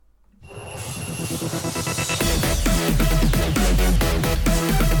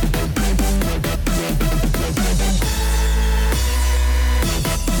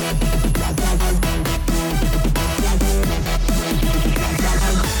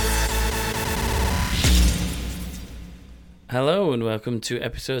Hello and welcome to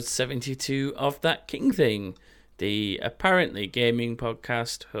episode 72 of That King Thing, the apparently gaming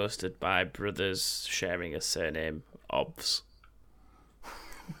podcast hosted by brothers sharing a surname, Obs.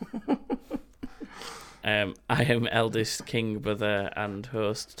 I am eldest king brother and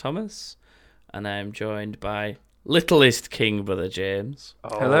host Thomas, and I am joined by littlest king brother James.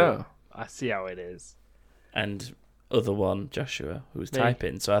 Oh, Hello. I see how it is. And other one, Joshua, who's Me.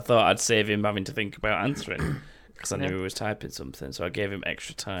 typing, so I thought I'd save him having to think about answering. Because I knew he was typing something, so I gave him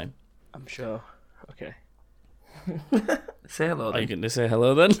extra time. I'm sure. Okay. Say hello. Are you going to say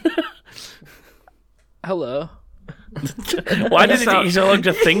hello then? Hello. Why did it take you so long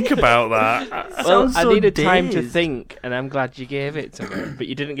to think about that? Well, sounds I so needed time to dazed. think, and I'm glad you gave it to me. But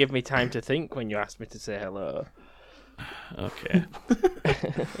you didn't give me time to think when you asked me to say hello. Okay.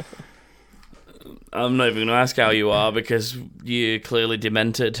 I'm not even going to ask how you are because you're clearly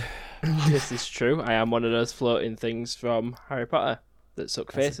demented. This is true. I am one of those floating things from Harry Potter that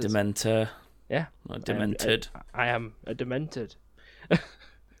suck That's a faces. Dementor. Yeah. Not demented. I am a demented.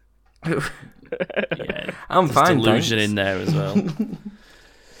 Yeah, I'm there's fine, delusion thanks. in there as well.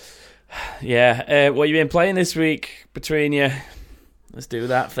 Yeah. What you been playing this week between you? Let's do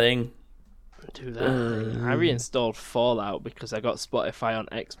that thing. Do that. I reinstalled Fallout because I got Spotify on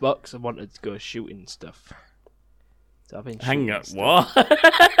Xbox and wanted to go shooting stuff. So I've been Hang shooting on. stuff. What?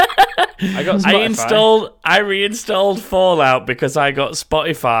 I got Spotify. I reinstalled Fallout because I got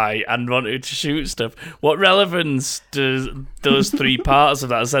Spotify and wanted to shoot stuff. What relevance do those three parts of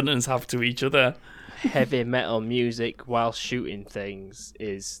that sentence have to each other? Heavy metal music while shooting things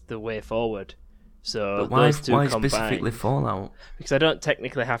is the way forward. So But why those two combined, specifically Fallout? because I don't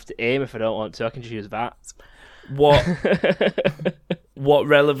technically have to aim if I don't want to. I can just use that. What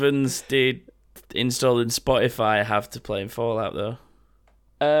relevance did installing Spotify have to playing Fallout though?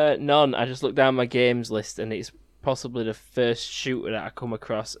 None. I just looked down my games list, and it's possibly the first shooter that I come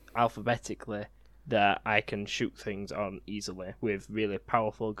across alphabetically that I can shoot things on easily with really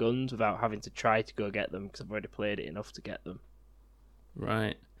powerful guns without having to try to go get them because I've already played it enough to get them.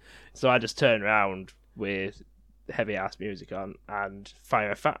 Right. So I just turn around with heavy ass music on and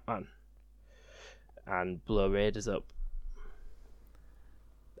fire a fat man and blow raiders up.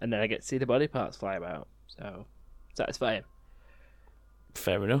 And then I get to see the body parts fly about. So satisfying.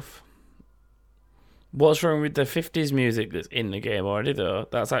 Fair enough. What's wrong with the 50s music that's in the game already, though?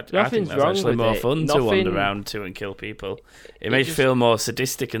 That's actually, I think Nothing's that's wrong actually with more it. fun to wander Nothing- around to and kill people. It It makes you just- feel more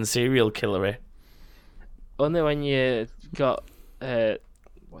sadistic and serial killery. Only when you got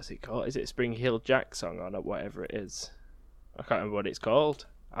what's it called? Is it Spring Hill Jack song on or whatever it is? I can't remember what it's called.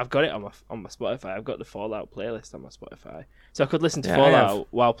 I've got it on my Spotify. I've got the Fallout playlist on my Spotify, so I could listen to Yeah, I have. Fallout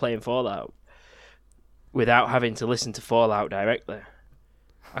while playing Fallout without having to listen to Fallout directly.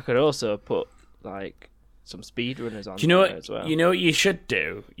 I could also put like some speedrunners on Do you know there what? as well. You know what you should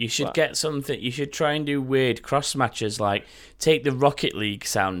do? You should What? get something. You should try and do weird cross matches, like take the Rocket League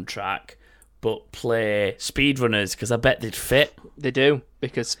soundtrack, but play speedrunners because I bet they'd fit. They do,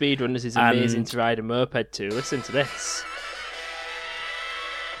 because speedrunners is amazing And- to ride a moped to. Listen to this.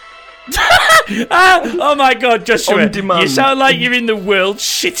 Oh my God, Joshua! On demand. You sound like you're in the world's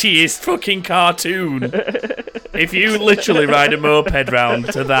shittiest fucking cartoon. If you literally ride a moped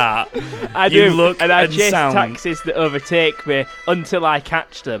round to that, I you do, look and I and chase sound. taxis that overtake me until I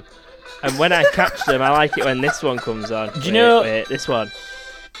catch them. And when I catch them, I like it when this one comes on. Do you know- Wait, this one.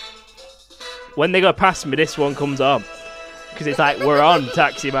 When they go past me, this one comes on. Because it's like, we're on,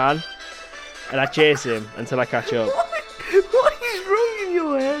 taxi man. And I chase him until I catch up. What is wrong in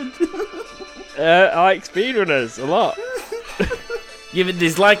your head? I like speedrunners a lot. Yeah, but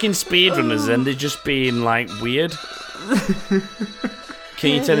there's liking speedrunners and they're just being like weird.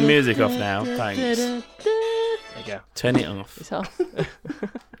 Can you turn the music off now? Thanks. There you go. Turn it off. It's off.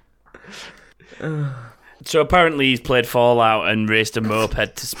 So apparently he's played Fallout and raced a moped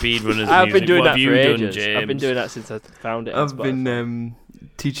to speedrunners. I've been music. doing What that have for you ages. done, James? I've been doing that since I found it. on I've been Spotify.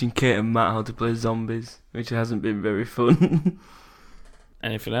 teaching Kate and Matt how to play zombies, which hasn't been very fun.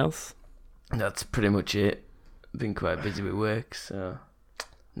 Anything else? That's pretty much it. Been quite busy with work, so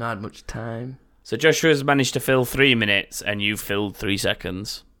not had much time. So Joshua's managed to fill 3 minutes and you filled 3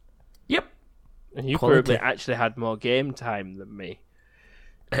 seconds. Yep. And you Quality. probably actually had more game time than me.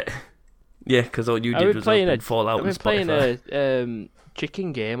 Yeah, because all you I've did been was playing open Fallout I've and been playing Spotify. a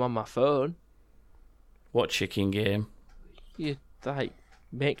chicken game on my phone. What chicken game? You like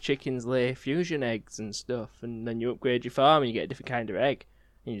make chickens lay fusion eggs and stuff, and then you upgrade your farm and you get a different kind of egg,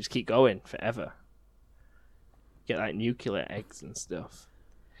 and you just keep going forever. Get like nuclear eggs and stuff.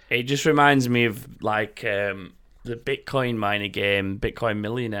 It just reminds me of like the Bitcoin miner game, Bitcoin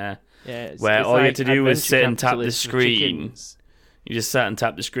Millionaire, Yeah, where all you had to do was sit and tap the Adventure screen. Chickens. You just sat and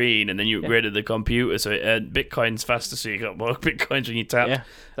tapped the screen, and then you upgraded the computer, so it earned Bitcoins faster, so you got more Bitcoins when you tapped. Yeah,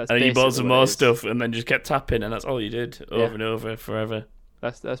 that's And then you bought basically some what it more is. stuff, and then just kept tapping, and that's all you did over and over forever.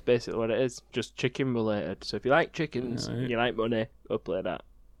 That's basically what it is. Just chicken related. So if you like chickens, Right. and you like money, go play that.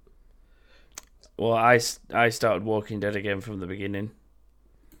 Well, I started Walking Dead again from the beginning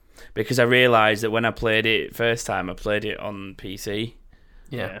because I realised that when I played it first time, I played it on PC.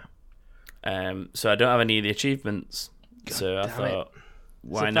 Yeah. So I don't have any of the achievements. So I damn thought,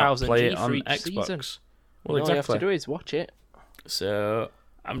 why It's not play it 1000G on for each Xbox? season. Well, All you have exactly. to do is watch it. So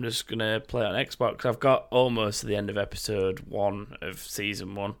I'm just gonna play it on Xbox. I've got almost to the end of episode 1 of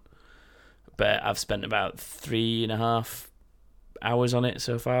season 1, but I've spent about 3.5 hours on it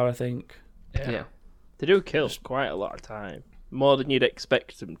so far, I think. Yeah. They do kill quite a lot of time. More than you'd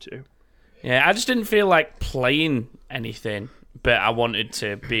expect them to. Yeah, I just didn't feel like playing anything, but I wanted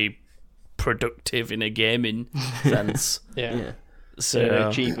to be productive in a gaming sense. Yeah. So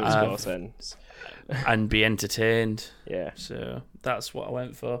achievement score sense. and be entertained. Yeah. So that's what I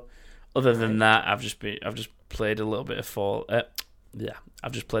went for. Other than that, I've just played a little bit of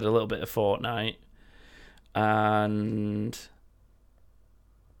I've just played a little bit of Fortnite, and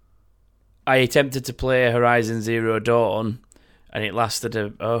I attempted to play Horizon Zero Dawn, and it lasted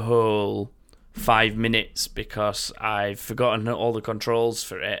a whole 5 minutes because I've forgotten all the controls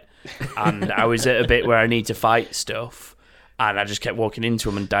for it, and I was at a bit where I need to fight stuff, and I just kept walking into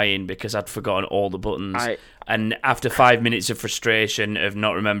them and dying because I'd forgotten all the buttons. And after 5 minutes of frustration of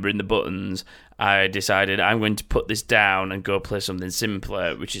not remembering the buttons, I decided I'm going to put this down and go play something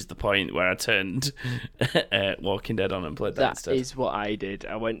simpler, which is the point where I turned Walking Dead on and played that That instead. is what I did.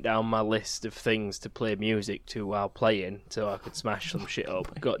 I went down my list of things to play music to while playing so I could smash some shit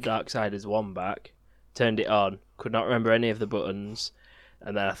up. Got Darksiders 1 back, turned it on, could not remember any of the buttons,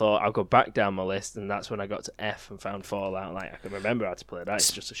 and then I thought I'll go back down my list, and that's when I got to F and found Fallout. Like, I can remember how to play that,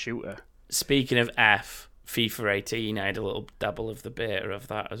 it's just a shooter. Speaking of F, FIFA 18, I had a little dabble of the beta of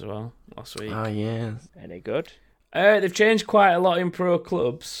that as well last week. Oh, yeah. Any good? They've changed quite a lot in pro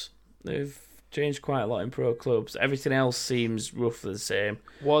clubs. Everything else seems roughly the same.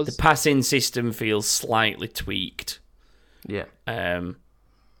 The passing system feels slightly tweaked. Yeah.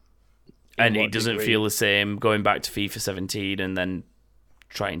 And what it doesn't degree? feel the same going back to FIFA 17 and then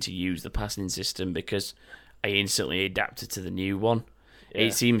trying to use the passing system because I instantly adapted to the new one. Yeah.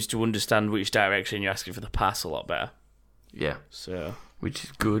 It seems to understand which direction you're asking for the pass a lot better. Yeah. So, Which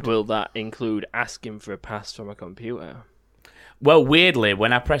is good. Will that include asking for a pass from a computer? well, weirdly,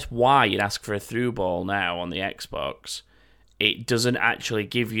 when I press Y and ask for a through ball now on the Xbox, it doesn't actually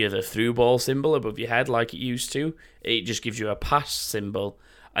give you the through ball symbol above your head like it used to. It just gives you a pass symbol.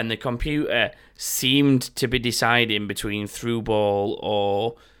 And the computer seemed to be deciding between through ball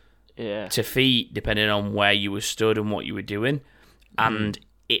or Yeah. to feet, depending on where you were stood and what you were doing. And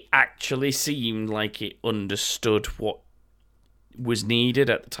it actually seemed like it understood what was needed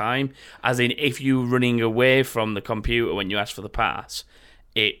at the time. As in, if you were running away from the computer when you asked for the pass,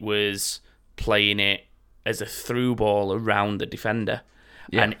 it was playing it as a through ball around the defender.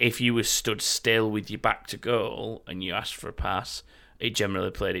 Yeah. And if you were stood still with your back to goal and you asked for a pass, it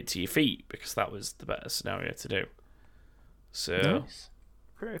generally played it to your feet because that was the better scenario to do. So Nice.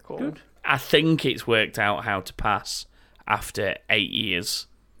 Pretty cool. Good. I think it's worked out how to pass after 8 years.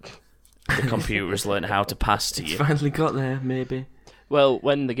 The computer has learned how to pass to It's you. finally got there, maybe. Well,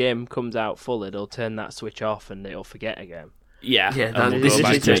 when the game comes out fully, they'll turn that switch off and it'll forget again. Yeah, Yeah, and that- we'll this go is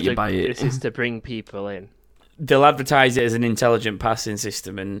back just to make you buy it. This is to bring people in. They'll advertise it as an intelligent passing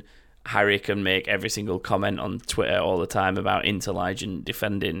system, and Harry can make every single comment on Twitter all the time about intelligent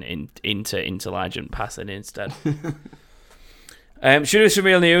defending into intelligent passing instead. Should we do some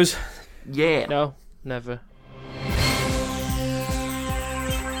real news? Yeah. No, never.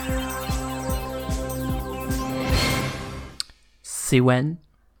 See when?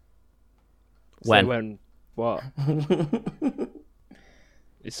 When? So when what?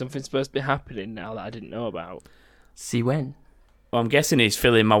 Is something supposed to be happening now that I didn't know about? See when? Well, I'm guessing he's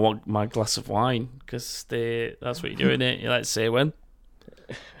filling my glass of wine because that's what you're doing. It. You like to say when?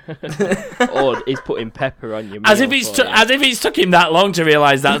 Or he's putting pepper on your meal As if it's took him that long to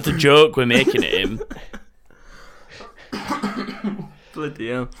realise that's the joke we're making at him. Bloody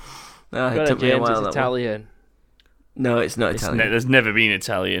hell. No, it Got took me a James, while. it's that one. Italian. No, it's not Italian. There's never been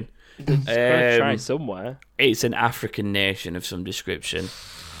Italian. It's gotta try somewhere. It's an African nation of some description.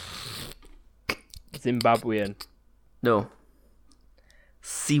 Zimbabwean. No.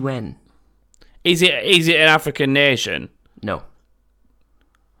 See when? Is it an African nation? No.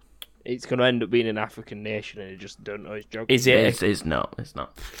 it's going to end up being an African nation, and he just don't know his geography. Is it? It's not. It's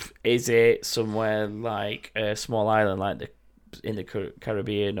not. Is it somewhere like a small island, like in the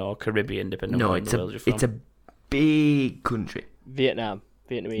Caribbean or Caribbean, depending on where in the world you're from? It's a big country. Vietnam.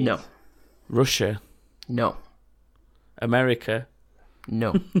 Vietnamese. No. Russia. No. America.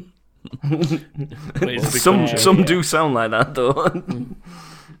 No. Wait, it's a big some country. do sound like that though.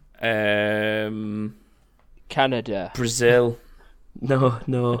 Canada. Brazil. No.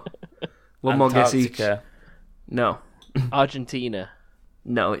 One more guess each. Antarctica. No. Argentina.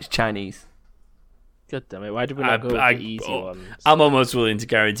 No, it's Chinese. God damn it! Why did we not go with the easy ones? I'm almost willing to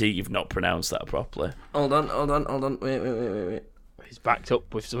guarantee you've not pronounced that properly. Hold on. Wait. He's backed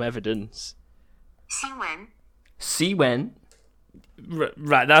up with some evidence. Siwen.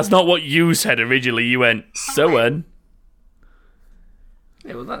 Right, that's not what you said originally. You went, Soen.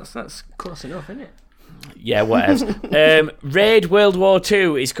 Yeah, well, that's close enough, isn't it? Yeah, whatever. Raid World War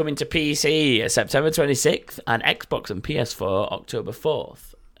 2 is coming to PC September 26th and Xbox and PS4 October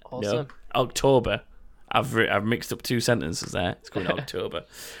 4th. Awesome. No, October. I've mixed up two sentences there. It's coming October.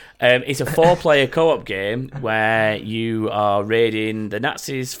 It's a 4-player co-op game where you are raiding the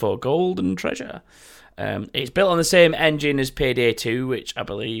Nazis for gold and treasure. It's built on the same engine as Payday 2, which I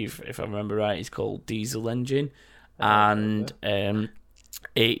believe, if I remember right, is called Diesel Engine. And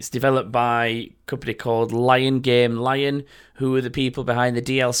it's developed by a company called Lion Game Lion, who are the people behind the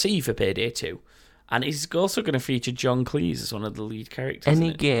DLC for Payday 2. And it's also going to feature John Cleese as one of the lead characters.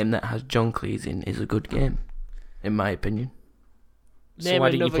 Any game that has John Cleese in is a good game, in my opinion. So why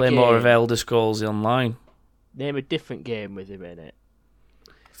didn't you play more of Elder Scrolls Online? Name a different game with him in it.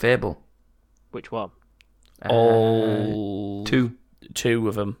 Fable. Which one? All two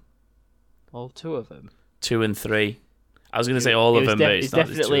of them. All two of them? 2 and 3. I was going to say all of them, but it's not. It's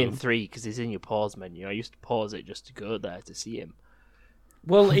definitely in 3 because he's in your pause menu. I used to pause it just to go there to see him.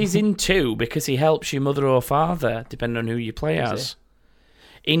 Well, he's in 2 because he helps your mother or father, depending on who you play as.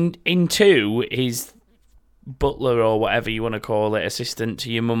 In 2, he's butler or whatever you want to call it, assistant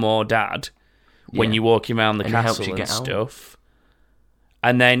to your mum or dad when you walk him around the castle and stuff.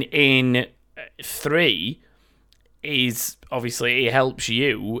 And then in 3, he's obviously he helps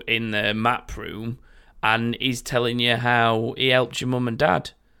you in the map room, and he's telling you how he helped your mum and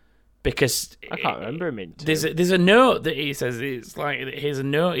dad. Because I can't remember him in 2. There's a note that he says, it's like, here's a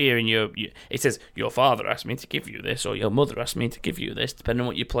note here, and it says, your father asked me to give you this, or your mother asked me to give you this, depending on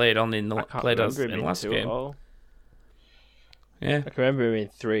what you played on in the last game. Yeah, I can remember him in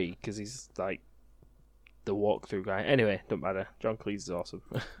 3 because he's like the walkthrough guy. Anyway, don't matter. John Cleese is awesome.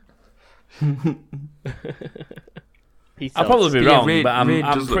 I'll probably be wrong, but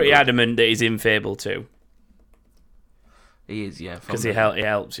I'm pretty adamant that he's in Fable 2. He is, yeah. Because he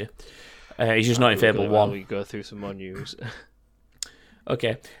helps you. He's just not in Fable 1. We go through some more news.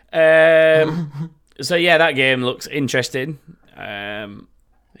 Okay. So yeah, that game looks interesting.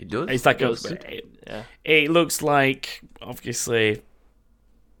 It does. It's like it looks like, obviously,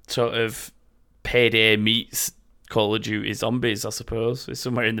 sort of Payday meets Call of Duty Zombies, I suppose. It's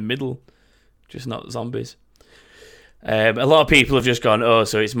somewhere in the middle, just not zombies. A lot of people have just gone, oh,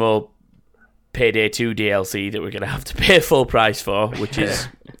 so it's more Payday 2 DLC that we're going to have to pay full price for, which is,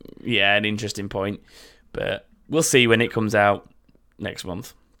 an interesting point. But we'll see when it comes out next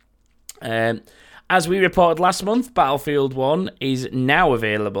month. As we reported last month, Battlefield 1 is now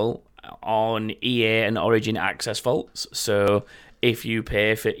available on EA and Origin Access vaults. So if you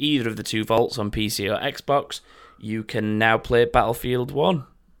pay for either of the 2 vaults on PC or Xbox, you can now play Battlefield 1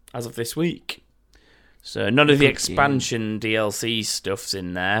 as of this week. So none of the expansion DLC stuff's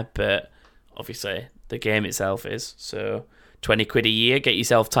in there, but obviously the game itself is. So £20 a year, get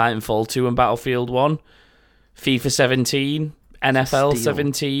yourself Titanfall 2 and Battlefield 1, FIFA 17, NFL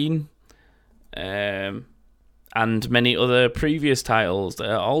 17, and many other previous titles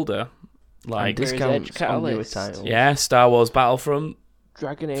that are older. Like discounts on newer titles. Yeah, Star Wars Battlefront,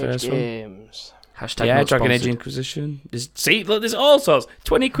 Dragon Age games. Dragon Age Inquisition. There's all sorts.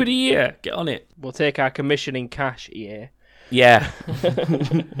 £20 a year. Get on it. We'll take our commission in cash, EA. Yeah.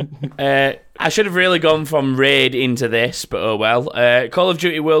 I should have really gone from Raid into this, but oh well. Call of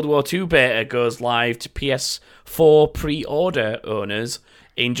Duty World War II beta goes live to PS4 pre-order owners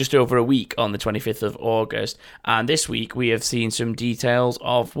in just over a week on the 25th of August. And this week we have seen some details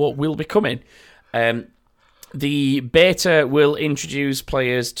of what will be coming. The beta will introduce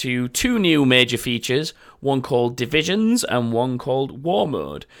players to 2 new major features, one called Divisions and one called War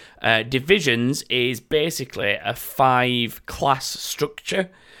Mode. Divisions is basically a 5-class structure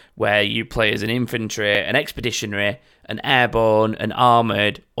where you play as an infantry, an expeditionary, an airborne, an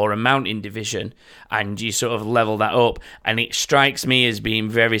armoured, or a mountain division, and you sort of level that up. And it strikes me as being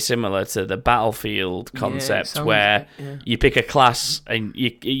very similar to the Battlefield concept, where you pick a class and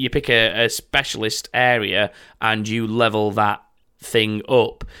you pick a specialist area and you level that thing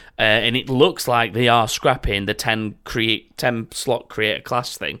up. And it looks like they are scrapping the 10 slot create a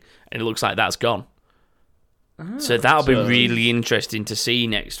class thing, and it looks like that's gone. So that'll be really interesting to see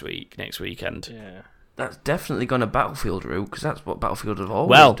next weekend. Yeah. That's definitely gone a Battlefield route, because that's what Battlefield have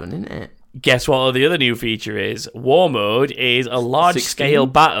always done, isn't it? Guess what the other new feature is? War Mode is a large-scale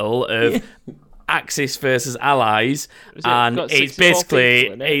battle of Axis versus Allies, and it's basically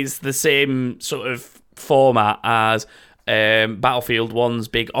it's the same sort of format as Battlefield 1's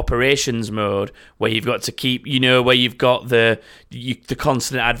big operations mode, where you've got to keep, where you've got the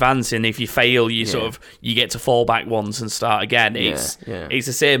constant advancing. If you fail, you get to fall back once and start again. It's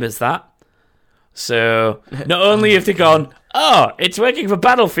the same as that. So not only have they gone, it's working for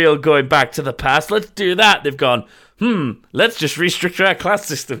Battlefield going back to the past, let's do that. They've gone, let's just restructure our class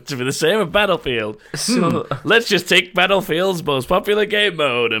system to be the same as Battlefield. So let's just take Battlefield's most popular game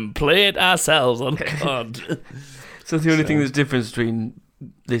mode and play it ourselves on COD. So the only thing that's different between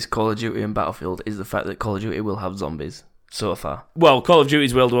this Call of Duty and Battlefield is the fact that Call of Duty will have zombies so far. Well, Call of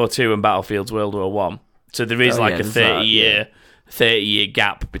Duty's World War II and Battlefield's World War One. So there is a 30-year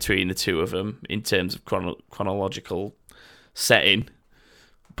gap between the two of them in terms of chronological setting.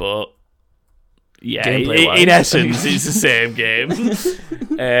 But yeah, in essence, it's the same game.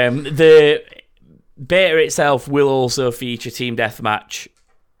 The beta itself will also feature team deathmatch,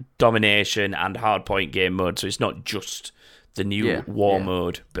 domination, and hardpoint game mode. So it's not just the new war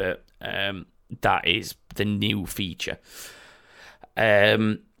mode, but that is the new feature.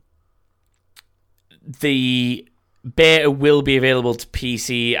 The beta will be available to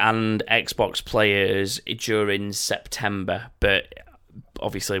PC and Xbox players during September, but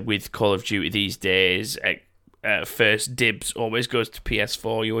obviously with Call of Duty these days, first dibs always goes to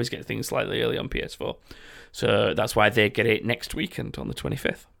PS4. You always get things slightly early on PS4. So that's why they get it next weekend on the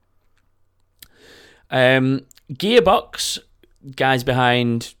 25th. Gearbox, guys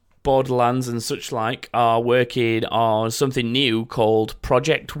behind Borderlands and such like, are working on something new called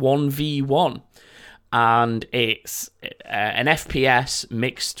Project 1v1. And it's an FPS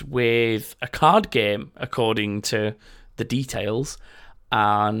mixed with a card game, according to the details.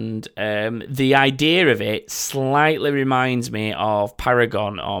 And the idea of it slightly reminds me of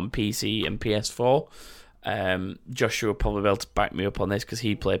Paragon on PC and PS4. Joshua will probably be able to back me up on this because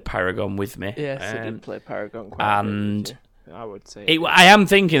he played Paragon with me. Yes, I did play Paragon quite a bit, I would say. I am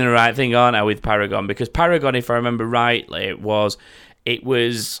thinking the right thing, aren't I, with Paragon? Because Paragon, if I remember rightly, it was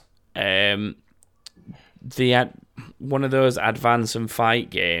one of those advance and fight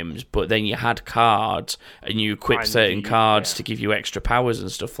games, but then you had cards and you equipped certain cards to give you extra powers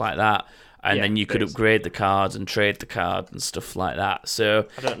and stuff like that, and then you could upgrade the cards and trade the cards and stuff like that. So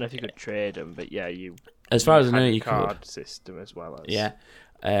I don't know if you could trade them, but as far as I know, you card could. System as well as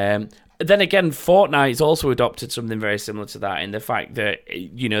Then again, Fortnite's also adopted something very similar to that in the fact that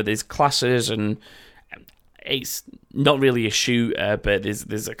there's classes, and it's not really a shooter, but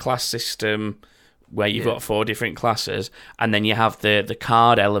there's a class system where you've got 4 different classes, and then you have the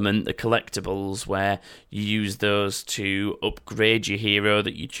card element, the collectibles, where you use those to upgrade your hero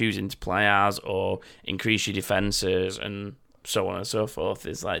that you're choosing to play as, or increase your defenses, and so on and so forth.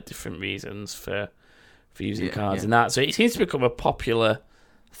 There's like different reasons for using cards and that. So it seems to become a popular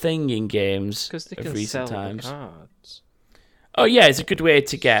thing in games of recent times. The cards. Oh yeah, it's a good way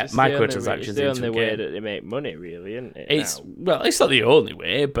to get microtransactions into a game. It's the only way that they make money, really, isn't it? It's not the only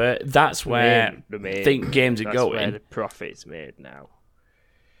way, but that's where I think games are going. That's where the profit's made now.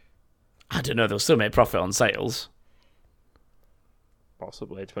 I don't know. They'll still make profit on sales.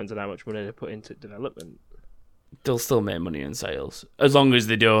 Possibly. It depends on how much money they put into development. They'll still make money on sales as long as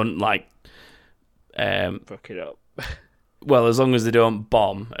they don't fuck it up. Well, as long as they don't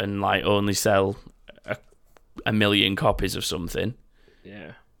bomb and only sell a million copies of something,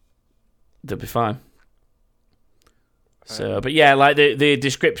 they'll be fine. So, but yeah, the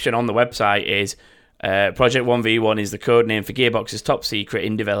description on the website is Project 1v1 is the code name for Gearbox's top secret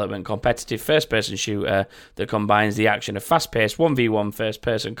in development competitive first-person shooter that combines the action of fast-paced 1v1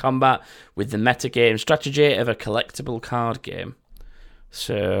 first-person combat with the metagame strategy of a collectible card game.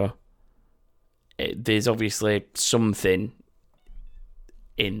 So there's obviously something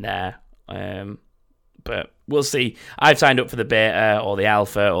in there. But we'll see. I've signed up for the beta or the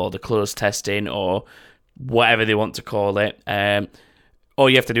alpha or the closed testing or whatever they want to call it. all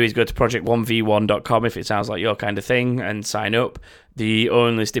you have to do is go to project1v1.com if it sounds like your kind of thing and sign up. The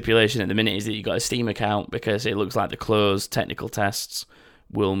only stipulation at the minute is that you've got a Steam account because it looks like the closed technical tests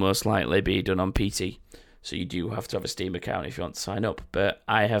will most likely be done on PT. So you do have to have a Steam account if you want to sign up. But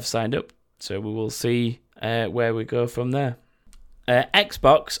I have signed up, so we will see where we go from there.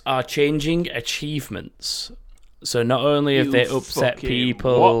 Xbox are changing achievements. So not only have they upset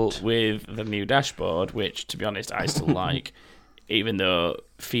people with the new dashboard, which, to be honest, I still like, even though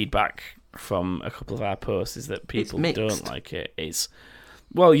feedback from a couple of our posts is that people don't like it. It's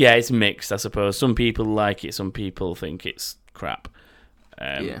mixed, I suppose. Some people like it, some people think it's crap.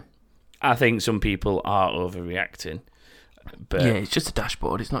 I think some people are overreacting. But yeah, it's just a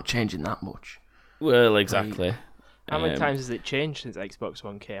dashboard. It's not changing that much. Well, exactly. How many times has it changed since Xbox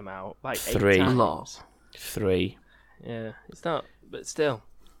One came out? Like 3. 8 times. A lot. 3. Yeah, it's not, but still.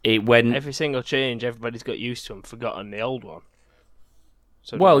 Every single change, everybody's got used to and forgotten the old one.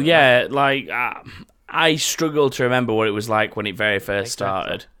 So I struggle to remember what it was like when it very first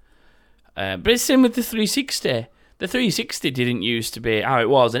started. But it's same with the 360. The 360 didn't used to be how it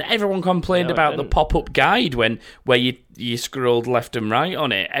was, and everyone complained about the pop-up guide where you scrolled left and right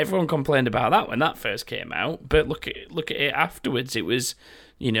on it. Everyone complained about that when that first came out. But look at it afterwards. It was,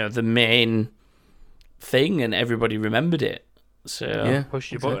 the main thing, and everybody remembered it. So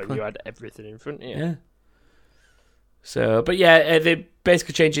push your button, you had everything in front of you. Yeah. So, but they're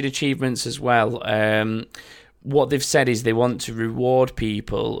basically changing achievements as well. What they've said is they want to reward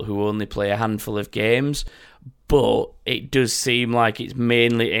people who only play a handful of games, but it does seem like it's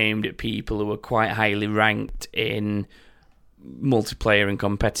mainly aimed at people who are quite highly ranked in multiplayer and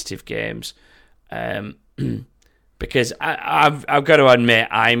competitive games. Because I've got to admit,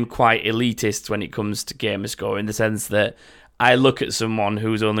 I'm quite elitist when it comes to gamerscore, in the sense that I look at someone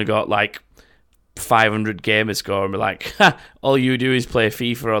who's only got like 500 gamerscore and be like, ha, all you do is play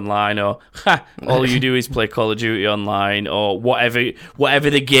FIFA online, or ha, all you do is play Call of Duty online, or whatever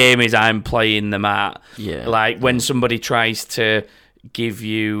the game is I'm playing them at. Yeah. Like when somebody tries to give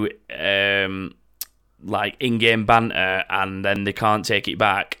you like in-game banter and then they can't take it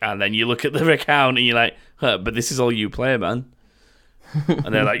back, and then you look at their account and you're like, huh, but this is all you play, man.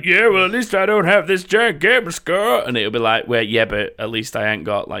 And they're like, yeah, well, at least I don't have this giant gamer score. And it'll be like, well, yeah, but at least I ain't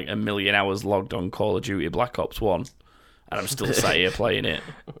got like 1 million hours logged on Call of Duty Black Ops 1. And I'm still sat here playing it.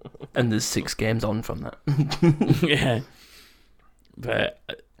 And there's 6 games on from that. Yeah. But,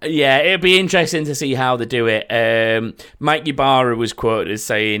 yeah, it'll be interesting to see how they do it. Mike Ybarra was quoted as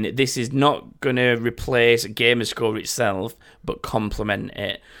saying, this is not going to replace Gamerscore itself, but complement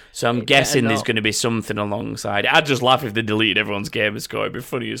it. So I'm guessing there's going to be something alongside it. I'd just laugh if they deleted everyone's Gamerscore. It'd be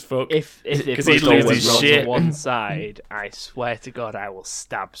funny as fuck. If they put his shit to one side, I swear to God, I will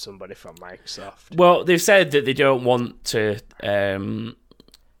stab somebody from Microsoft. Well, they've said that they don't want to...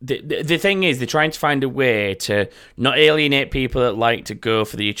 The thing is, they're trying to find a way to not alienate people that like to go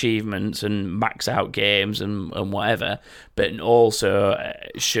for the achievements and max out games and whatever, but also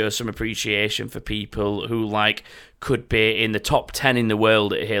show some appreciation for people who like could be in the top 10 in the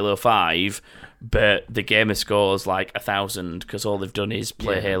world at Halo 5, but the gamer score's like 1,000 because all they've done is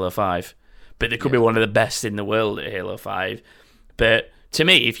play Halo 5. But they could be one of the best in the world at Halo 5. But to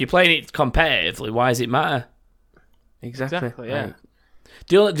me, if you're playing it competitively, why does it matter? Exactly, yeah. Right.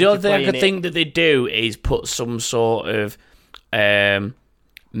 The only thing I could think that they do is put some sort of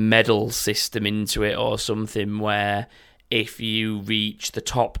medal system into it or something where if you reach the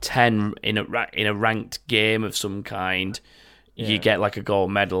top 10 in a ranked game of some kind, you get like a gold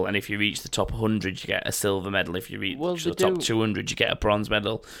medal, and if you reach the top 100, you get a silver medal. If you reach the top 200, you get a bronze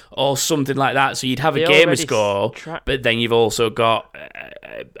medal, or something like that. So you'd have a gamer score, but then you've also got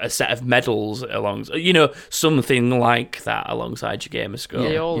a set of medals along, something like that alongside your gamer score.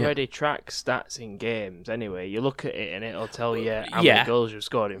 They already track stats in games anyway. You look at it and it'll tell you how many goals you've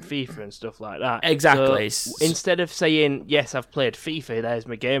scored in FIFA and stuff like that. Exactly. So instead of saying, yes, I've played FIFA, there's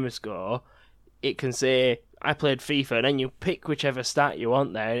my gamer score, it can say, I played FIFA, and then you pick whichever stat you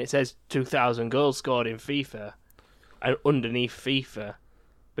want there, and it says 2,000 goals scored in FIFA, and underneath FIFA,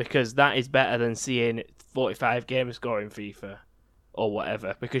 because that is better than seeing 45 gamer score in FIFA, or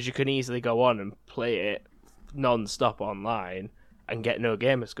whatever, because you can easily go on and play it non-stop online and get no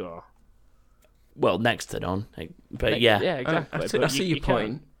gamer score. Well, next to none, but yeah, exactly. I see your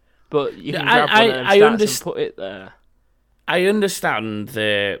point. But you can grab one of them stats and put it there. I understand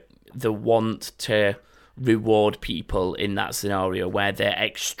the want to reward people in that scenario where they're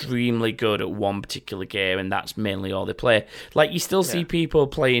extremely good at one particular game and that's mainly all they play. Like, you still see people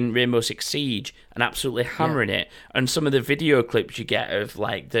playing Rainbow Six Siege and absolutely hammering it, and some of the video clips you get of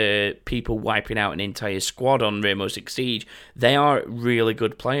like the people wiping out an entire squad on Rainbow Six Siege, they are really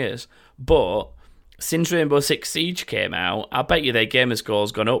good players. But since Rainbow Six Siege came out, I bet you their gamer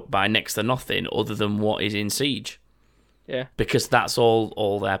score's gone up by next to nothing other than what is in Siege. Yeah. Because that's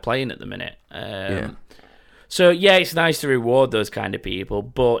all they're playing at the minute. So, yeah, it's nice to reward those kind of people,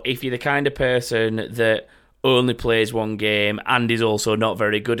 but if you're the kind of person that only plays one game and is also not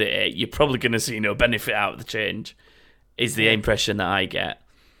very good at it, you're probably going to see no benefit out of the change, is the impression that I get.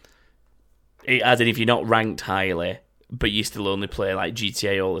 As in, if you're not ranked highly, but you still only play like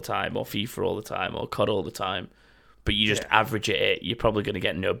GTA all the time, or FIFA all the time, or COD all the time, but you just average at it, you're probably going to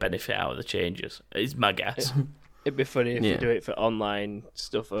get no benefit out of the changes, is my guess. It'd be funny if you do it for online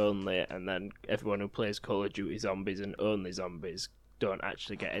stuff only, and then everyone who plays Call of Duty Zombies and only Zombies don't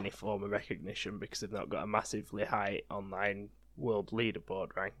actually get any form of recognition because they've not got a massively high online world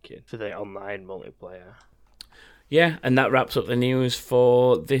leaderboard ranking for the online multiplayer. Yeah, and that wraps up the news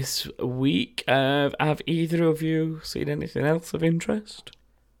for this week. Have either of you seen anything else of interest?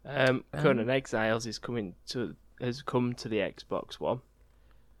 Conan Exiles has come to the Xbox One.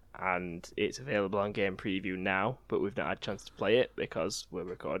 And it's available on Game Preview now, but we've not had a chance to play it because we're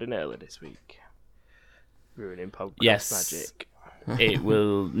recording early this week. Ruining podcast magic. It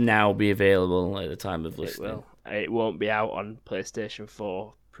will now be available at the time of listening. It will. It won't be out on PlayStation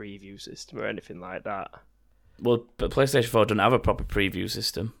 4 preview system or anything like that. Well, but PlayStation 4 doesn't have a proper preview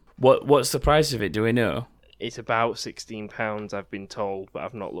system. What's the price of it, do we know? It's about £16, I've been told, but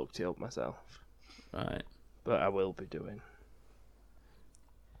I've not looked it up myself. Right. But I will be doing.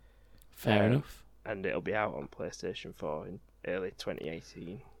 Fair enough. And it'll be out on PlayStation 4 in early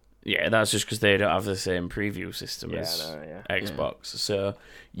 2018. Yeah, that's just because they don't have the same preview system as Xbox. Yeah. So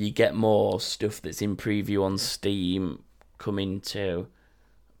you get more stuff that's in preview on Steam coming to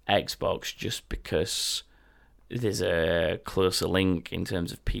Xbox just because there's a closer link in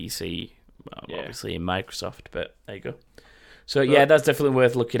terms of PC, obviously in Microsoft, but there you go. So yeah, that's definitely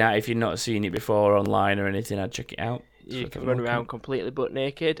worth looking at. If you've not seen it before online or anything, I'd check it out. You can run around completely butt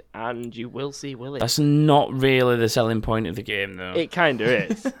naked, and you will see Willy. That's not really the selling point of the game, though. It kind of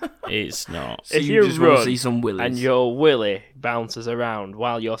is. It's not. So if you just run see some Willies, and your Willy bounces around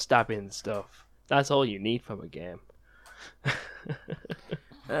while you're stabbing stuff, that's all you need from a game.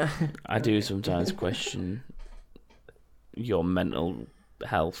 I do sometimes question your mental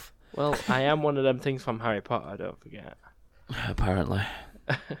health. Well, I am one of them things from Harry Potter, don't forget. Apparently.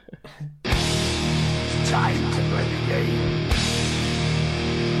 Time to play the game.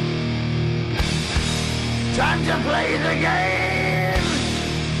 Time to play the game.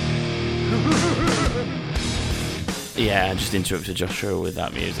 Yeah, I just interrupted Joshua with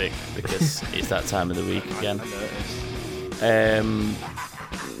that music because it's that time of the week again.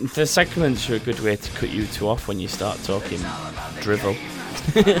 The segments are a good way to cut you two off when you start talking drivel.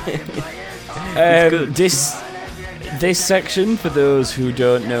 This section, for those who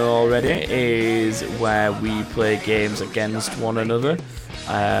don't know already, is where we play games against one another.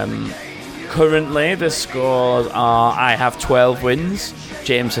 Currently, the scores are: I have 12 wins,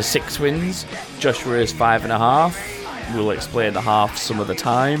 James has 6 wins, Joshua has 5.5. We'll explain the half some of the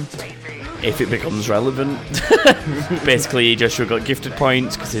time, if it becomes relevant. Basically, Joshua got gifted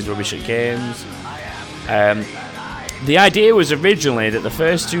points because he's rubbish at games. The idea was originally that the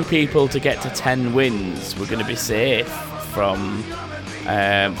first 2 people to get to 10 wins were going to be safe from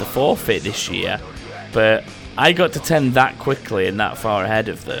the forfeit this year, but I got to 10 that quickly and that far ahead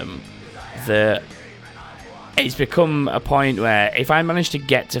of them that it's become a point where if I manage to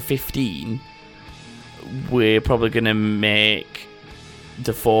get to 15, we're probably going to make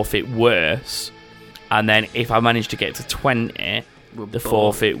the forfeit worse, and then if I manage to get to 20, the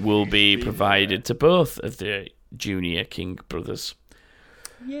forfeit will be provided to both of the Junior King brothers.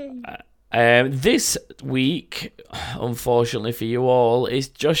 Yay. This week, unfortunately for you all, is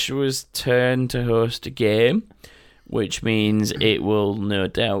Joshua's turn to host a game, which means it will no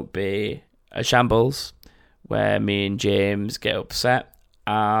doubt be a shambles where me and James get upset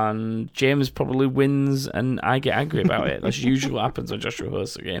and James probably wins and I get angry about it. That's usually what happens when Joshua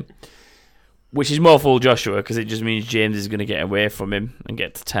hosts a game, which is more for Joshua because it just means James is going to get away from him and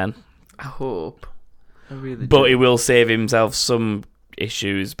get to 10. I hope. But he will save himself some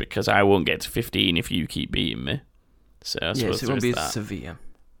issues because I won't get to 15 if you keep beating me. So I suppose it won't be that. severe.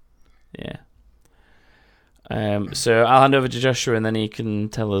 Yeah. So I'll hand over to Joshua and then he can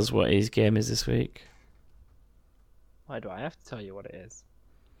tell us what his game is this week. Why do I have to tell you what it is?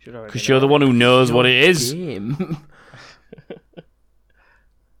 Should already Because know. you're the one who knows what it is. Game.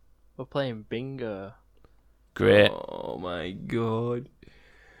 We're playing bingo. Great. Oh my god.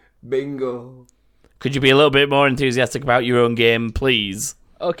 Bingo. Could you be a little bit more enthusiastic about your own game, please?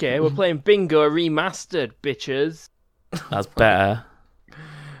 Okay, we're playing bingo remastered, bitches. That's better.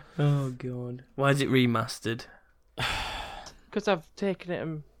 Oh god. Why is it remastered? Because I've taken it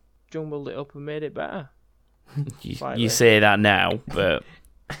and jumbled it up and made it better. You say that now, but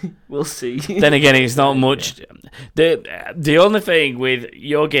We'll see. then again, it's not much. The only thing with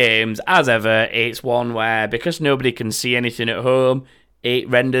your games, as ever, it's one where, because nobody can see anything at home, it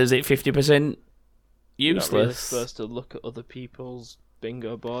renders it 50% You're not really useless. supposed to look at other people's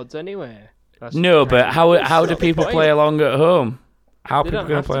bingo boards anyway. That's No, kind but of- how that's do not the people point. play along at home? How are They people don't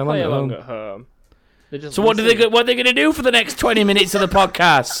going have to play to along play at along home? at home. They just So what are they going to do for the next 20 minutes of the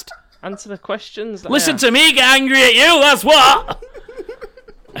podcast? Answer the questions. That Listen to me get angry at you, that's what!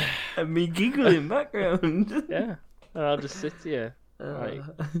 And me giggling in background. Yeah, and I'll just sit here, like,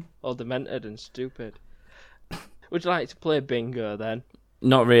 all demented and stupid. Would you like to play bingo then?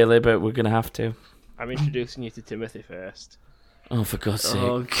 Not really, but we're going to have to. I'm introducing you to Timothy first. Oh, for God's sake.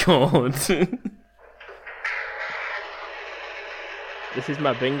 Oh god. This is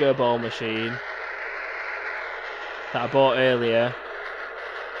my bingo ball machine that I bought earlier.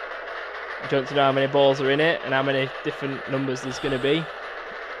 Do you want to know how many balls are in it and how many different numbers there's going to be?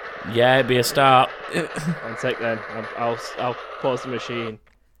 Yeah, it'd be a start. One sec then. I'll pause the machine.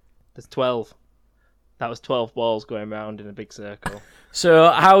 There's 12. That was 12 balls going round in a big circle.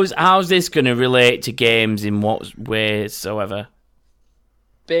 So how's this going to relate to games in what way soever?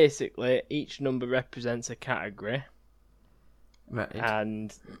 Basically, each number represents a category, Right.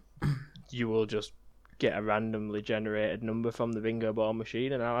 and you will just get a randomly generated number from the bingo ball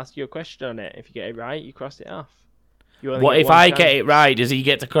machine, and I'll ask you a question on it. If you get it right, you cross it off. You only What get if one I chance. get it right? Does he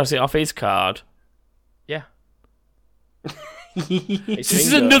get to cross it off his card? Yeah. This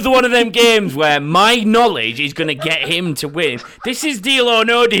is another one of them games where my knowledge is going to get him to win. This is Deal or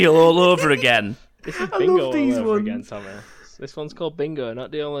No Deal all over again. This is bingo all these over ones. again, Thomas. This one's called bingo,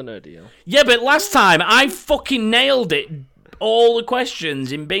 not Deal or No Deal. Yeah, but last time I fucking nailed it. All the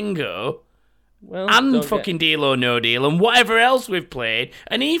questions in bingo Well, and don't fucking Deal or No Deal and whatever else we've played,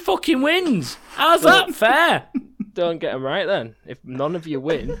 and he fucking wins. How's that fair? don't get them right then. If none of you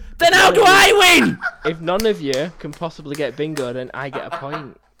win, Then how do I win? if none of you can possibly get bingo, then I get a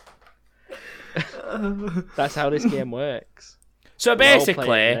point. That's how this game works. So all basically,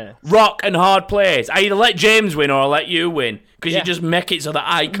 playing this. rock and hard plays. I either let James win or I let you win. Because Yeah. you just make it so that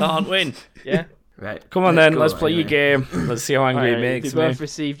I can't win. Yeah. Right. Come on then, go let's play your anyway. game. Let's see how angry it Alright, makes you me. both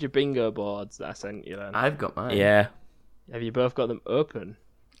received your bingo boards that I sent you then. I've got mine. Yeah. Have you both got them open?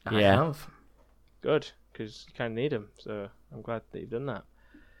 I Yeah. have. Good, because you kind of need them. So I'm glad that you've done that.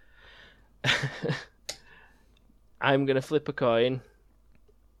 I'm gonna flip a coin,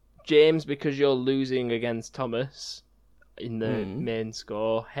 James, because you're losing against Thomas in the main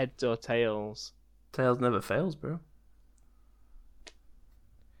score. Heads or tails? Tails never fails, bro.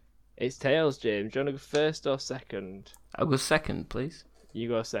 It's tails, James. Do you want to go first or second? I'll go second, please. You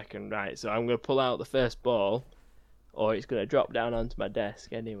go second, right? So I'm gonna pull out the first ball, or it's gonna drop down onto my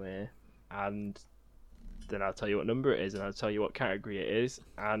desk anyway, and then I'll tell you what number it is, and I'll tell you what category it is,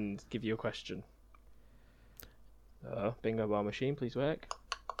 and give you a question. So, bingo ball machine, please work.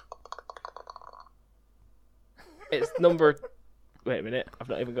 It's number. Wait a minute, I've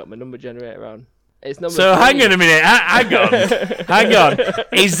not even got my number generator on. It's number. So 3. hang on a minute. Hang on. Hang on.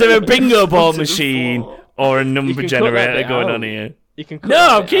 Is there a bingo ball machine or a number can cut that generator bit going out. on here? You can. Cut No,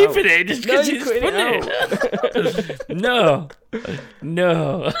 that I'm bit keeping out. it just No, because you're it's cutting it funny. No.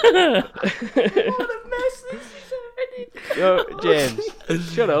 No. Yo, James,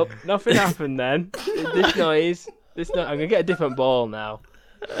 shut up. Nothing happened then. This noise. I'm gonna get a different ball now.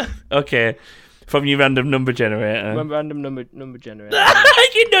 Okay. From your random number generator. Remember random number generator.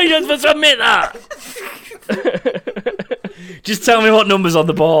 You know you're not supposed to admit that. Just tell me what number's on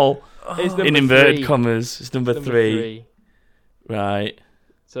the ball. It's In number inverted 3. commas. It's number, Number 3. Right.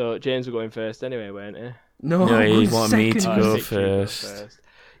 So James were going first anyway, weren't he? No, No, I'm he going wanted me to second. go I think you go first.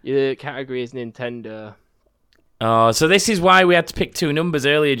 Your category is Nintendo. Oh, so this is why we had to pick 2 numbers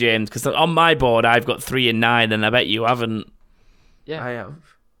earlier, James, because on my board I've got 3 and 9, and I bet you haven't. Yeah. I have.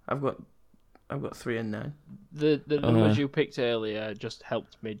 I've got 3 and 9. The numbers you picked earlier just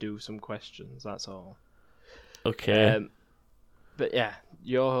helped me do some questions, that's all. Okay. But yeah,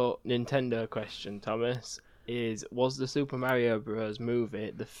 your Nintendo question, Thomas, was the Super Mario Bros.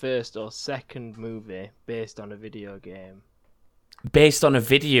 Movie the first or second movie based on a video game? Based on a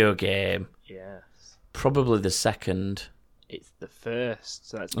video game, Yes. probably the second. It's the first,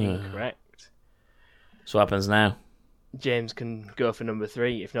 so that's incorrect. So what happens now? James can go for number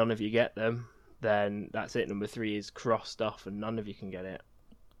 3. If none of you get them, then that's it. Number 3 is crossed off and none of you can get it.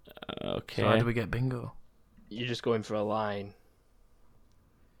 Okay. So how do we get bingo? You're just going for a line.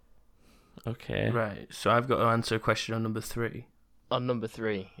 Okay. Right, so I've got to answer a question on number 3. On number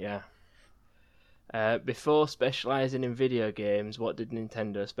 3, yeah. Before specialising in video games, what did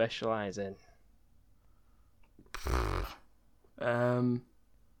Nintendo specialise in?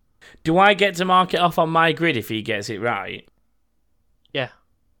 Do I get to mark it off on my grid if he gets it right? Yeah.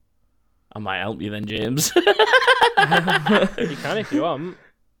 I might help you then, James. You can if you want.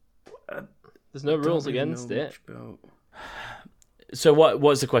 There's no rules against it. So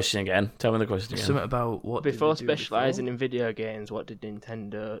what's the question again? Tell me the question again. Something about what Before specialising in video games, what did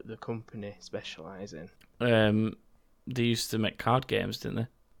Nintendo, the company, specialise in? They used to make card games, didn't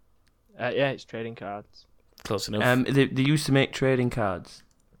they? Yeah, it's trading cards. Close enough. They used to make trading cards.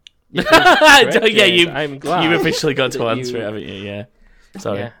 Yeah, I'm glad. you officially got to that answer you- it, haven't you? Yeah.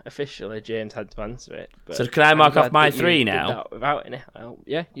 Sorry. Yeah, officially James had to answer it. But So can I mark I'm off glad my that you 3 did now? that without any help.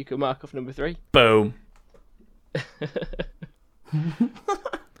 Yeah, you can mark off number 3. Boom. So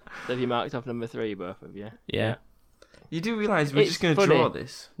have you marked off number 3, both of you? Yeah. You do realise we're It's just going to funny. draw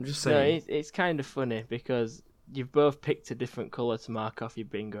this? I'm just No, saying. it's kind of funny because you've both picked a different colour to mark off your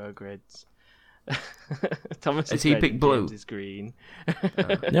bingo grids. Thomas Has is he red picked and blue? James is green.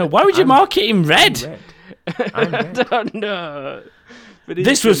 No, why would you mark it in red? I'm I red. don't know. But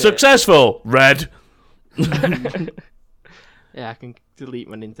This was isn't it? successful. Red. Yeah, I can delete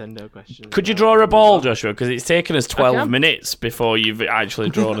my Nintendo questions. Could you now. draw a ball, Joshua? Because it's taken us 12 can. minutes before you've actually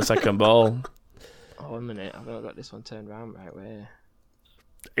drawn a second ball. Oh, 1 minute. I've not got this one turned around right way.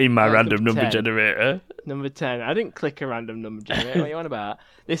 In my That's random number number 10. generator. Number 10. I didn't click a random number generator. What are you on about?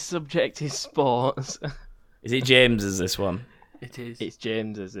 This subject is sports. Is it James's, this one? It is. It's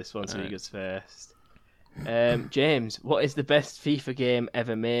James's this one, so he Alright. goes first. James, what is the best FIFA game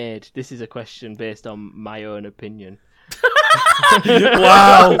ever made? This is a question based on my own opinion.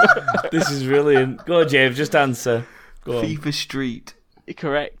 Wow. This is brilliant. Go on, James, just answer. Go on. FIFA Street.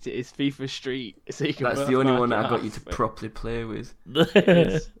 Correct, it is FIFA Street. So you can That's both the only mark one it that I got off. you to properly play with.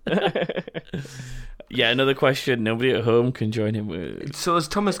 Yeah, another question nobody at home can join in with. So has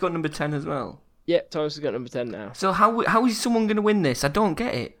Thomas got number 10 as well? Yep, Thomas has got number 10 now. So how is someone going to win this? I don't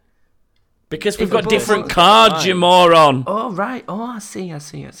get it. Because we've If got we both different want- cards, you moron. Oh, right. Oh, I see.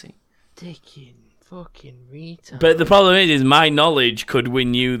 Dickin' fucking retard. But the problem is my knowledge could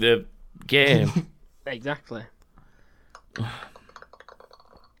win you the game. Exactly.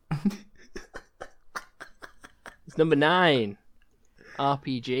 It's number 9.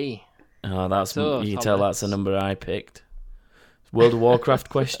 RPG. Oh, that's So, you can tell that's the Thomas. number I picked. World of Warcraft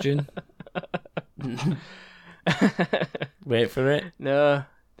question. Wait for it. No,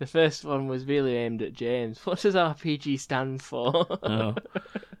 the first one was really aimed at James. What does RPG stand for? Oh,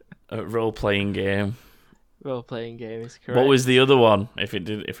 a role-playing game. Role-playing game is correct. What was the other one? If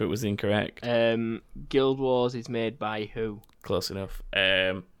it was incorrect, Guild Wars is made by who? close enough.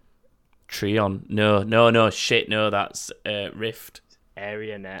 Treon. No. Shit. No, that's Rift.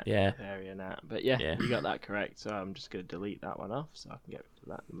 AreaNet. Yeah. AreaNet. But yeah, Yeah. you got that correct. So I'm just gonna delete that one off, so I can get to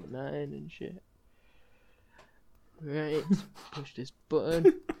that number 9 and shit. Right, push this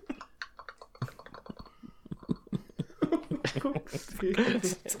button.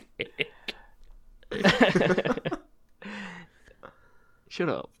 Shut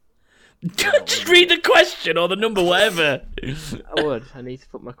up. Just read the question or the number, whatever. I would. I need to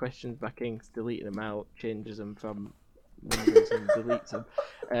put my questions back in 'cause deleting them out changes them from numbers and deletes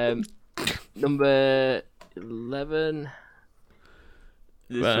them. Number 11.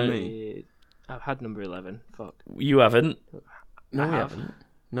 This for me. I've had number 11. Fuck. You haven't. No, I we have. haven't.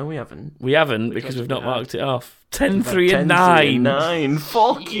 No, we haven't. We haven't Which because ones we've not have we had? marked it off. 10, 10, 3, and 9. 9.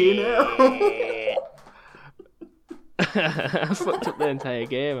 Fucking hell. I fucked up the entire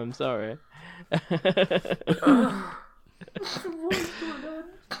game. I'm sorry.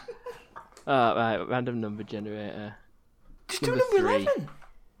 Right, random number generator. Just do Number number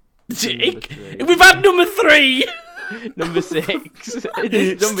 3. 11. We've had number 3. Number 6.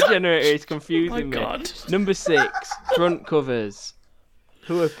 This number generator is Oh confusing my me. god. Number 6. Front covers.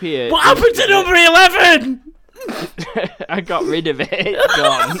 Who appeared? What happened to number 11? I got rid of it. It's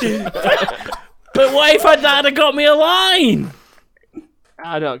gone. But what if that had got me a line?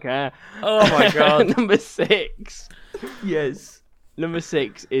 I don't care. Oh my god. Number 6. Yes. Number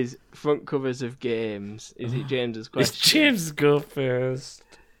 6 is front covers of games. Is it James's question? It's James go first.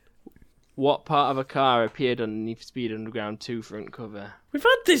 What part of a car appeared on Need for Speed Underground 2 front cover? We've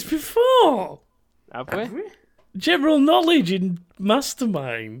had this before. Have we? General knowledge in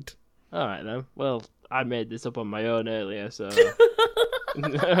Mastermind. All right then. Well, I made this up on my own earlier, so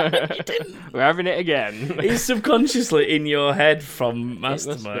we're having it again. It's subconsciously in your head from must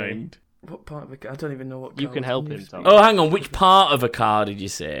be. Mastermind. What part of it? I don't even know what. You car can was help in him, Need for Tom. Speed. Oh, hang on. Which part of a car did you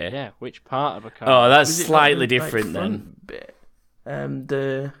say? Yeah, which part of a car? Oh, that's Was it slightly like the, different then. front bit?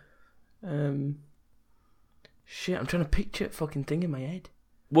 Shit, I'm trying to picture a fucking thing in my head.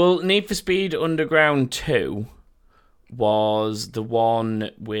 Well, Need for Speed Underground 2 was the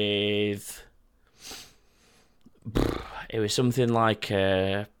one with... It was something like...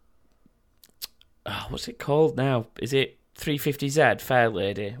 what's it called now? Is it 350Z, Fair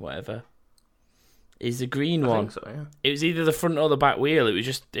Lady, whatever? Is the green I one. think so, yeah. It was either the front or the back wheel. It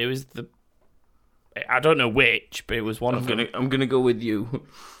was the... I don't know which, but it was one of them. I'm gonna go with you.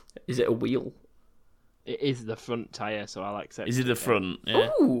 Is it a wheel? It is the front tyre, so I'll accept. Is it the front? Yeah.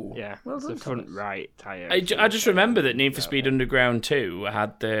 Ooh, Yeah, well it's done, the front Thomas. right tyre. I just remember that Need for Speed Underground 2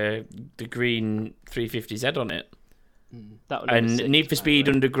 had the green 350Z on it. That one And was 6, Need for by the Speed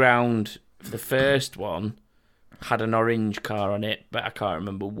way. Underground, for the first one, had an orange car on it, but I can't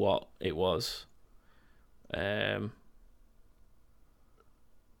remember what it was.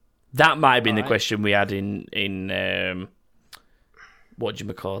 That might have been the Alright. question we had in what do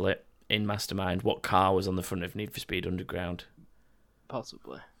you call it, in Mastermind. What car was on the front of Need for Speed Underground?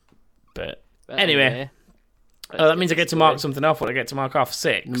 Possibly. But But anyway, that means I get to mark something off. What I get to mark off?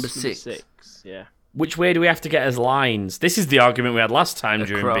 6. Number Number 6. 6, yeah. Which way do we have to get as lines? This is the argument we had last time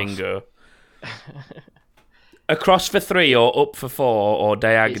during Across. bingo. Across for 3 or up for 4 or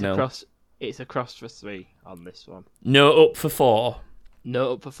diagonal? It's across for 3 on this one. No, up for 4.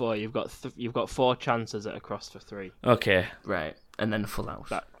 No, up for 4. You've got 4 chances at across for 3. Okay. Right, and then full house.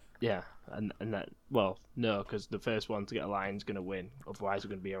 Yeah, and that, well, no, because the first one to get a line is going to win. Otherwise, we're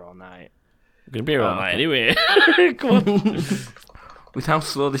going to be here all night. We're going to be here all night okay. anyway. Come on. With how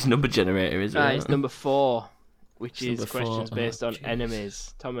slow this number generator is. Right, it's number 4, which is number 4. questions Oh, based on jeez.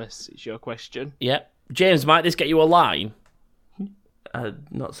 enemies. Thomas, it's your question. Yep. James, might this get you a line?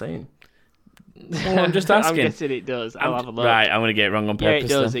 Not saying. Well, I'm just I'm asking. guessing it does. I'll have a look. Right, I'm going to get it wrong on Yeah,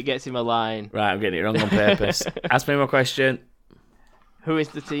 purpose. it does. then. It gets him a line. Right, I'm getting it wrong on purpose. Ask me my question. Who is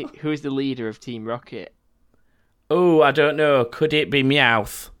the leader of Team Rocket? Oh, I don't know. Could it be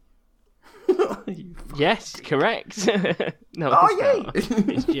Meowth? Yes, correct. No, Oh, it's not.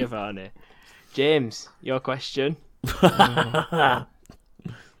 It's Giovanni. James, your question.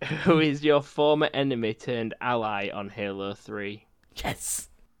 Who is your former enemy turned ally on Halo 3? Yes.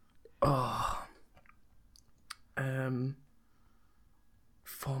 Oh.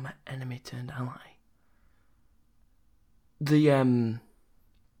 Former enemy turned ally. The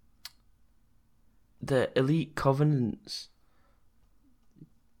Elite Covenants.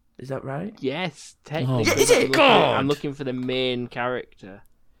 Is that right? Yes, technically. Yeah, is it? I'm looking- God. I'm looking for the main character.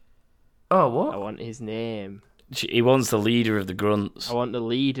 Oh, I what? want his name. He wants the leader of the grunts. I want the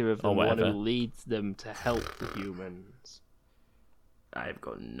leader of Or them, the one whatever. who leads them to help the humans. I've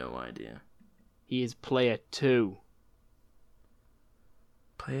got no idea. He is player 2.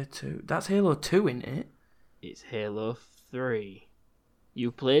 Player 2. That's Halo 2, isn't it? It's Halo 3.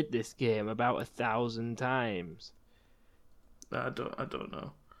 You played this game about 1,000 times. I don't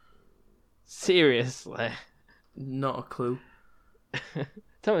know. Seriously. Not a clue.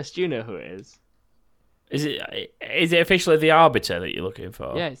 Thomas, do you know who it is? Is it officially the Arbiter that you're looking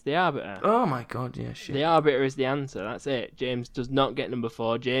for? Yeah, it's the Arbiter. Oh my god, yeah, shit. The Arbiter is the answer. That's it. James does not get number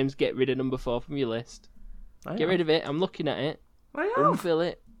 4. James, get rid of number 4 from your list. Get rid of it. I'm looking at it. I have. Unfill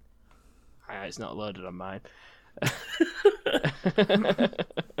it. It's not loaded on mine.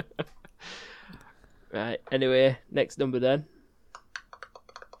 Right. Anyway, next number then.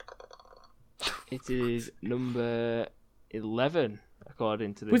 It is number 11,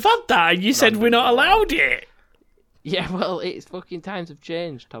 according to this. We've had that, and you said we're not allowed it. Yeah, well, it's fucking times have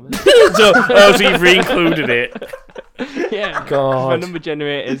changed, Thomas. so you've re-included it. Yeah. God. My number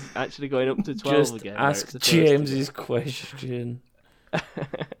generator is actually going up to 12 Just again. where ask it's supposed to be. James's question.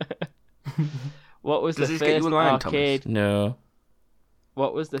 What was Does the this get you first a line, arcade? No.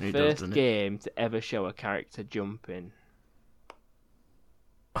 What was the He does, first doesn't it? game to ever show a character jumping?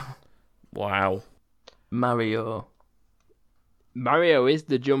 Wow. Mario. Mario is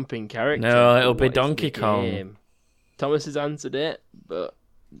the jumping character. No, but it'll be what is the Donkey Kong. game? Thomas has answered it, but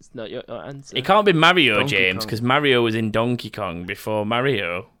it's not your answer. It can't be Mario, Donkey James, Kong. because Mario was in Donkey Kong before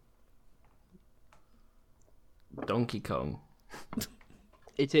Mario. Donkey Kong.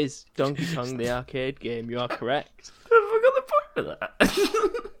 It is Donkey Kong, the arcade game. You are correct. I forgot the point of that.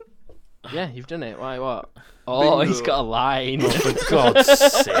 Yeah, you've done it. Why? What? Oh, Bingo. he's got a line. For God's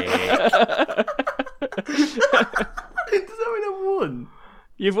sake. Does that mean I won?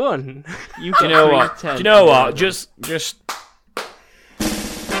 You've won. You've Do you got know 3 what? of 10. Do you know what? Just.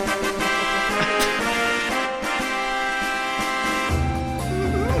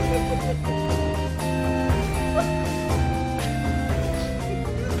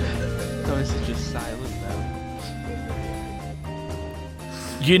 Thomas is just silent now.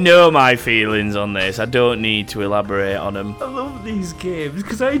 You know my feelings on this. I don't need to elaborate on them. I love these games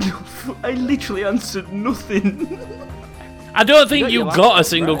because I literally answered nothing. I don't think got you your got a last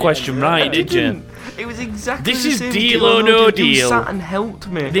single right, question yeah. right, did you? It was exactly This the is same deal or no You deal. sat and helped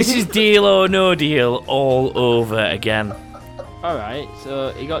me. This is deal or no deal all over again. Alright, so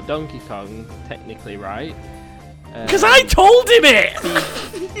he got Donkey Kong technically right. Because I told him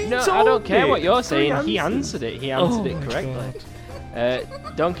it! No, I told don't care me. what you're Three saying. He answers. answered it. He answered it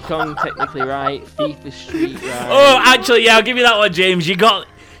correctly. Donkey Kong technically right. FIFA Street right. Oh, actually, yeah, I'll give you that one, James.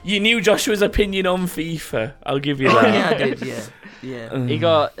 You knew Joshua's opinion on FIFA. I'll give you that. Yeah, I did. Yeah. He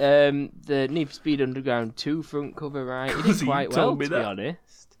got the Need for Speed Underground 2 front cover right. He did He quite well, told me to be that.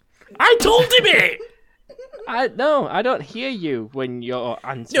 honest. I told him it! No, I don't hear you when you're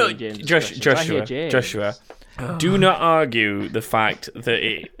answering James' questions. I hear James. Joshua, do not argue the fact that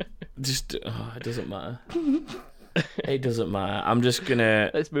it doesn't matter. It doesn't matter. I'm just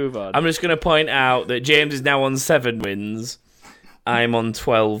Let's move on. gonna point out that James is now on 7 wins. I'm on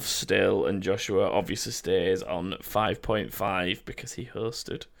 12 still, and Joshua obviously stays on 5.5 because he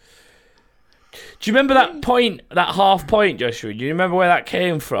hosted. Do you remember that point, that half point, Joshua? Do you remember where that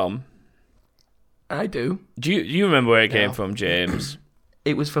came from? I do. Do you remember where it came No. from, James?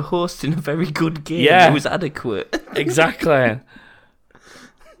 It was for hosting a very good game. Yeah. It was adequate. Exactly.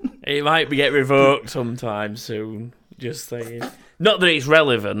 It might get revoked sometime soon. Just saying. Not that it's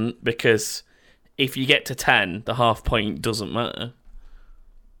relevant, because if you get to 10, the half point doesn't matter.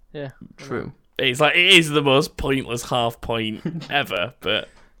 Yeah. True. It's like, it is the most pointless half point ever, but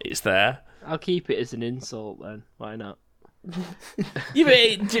it's there. I'll keep it as an insult then. Why not? Yeah,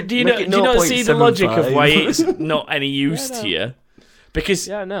 but do you Make it not see the logic of 0.75? why it's not any use Yeah, no. to you? Because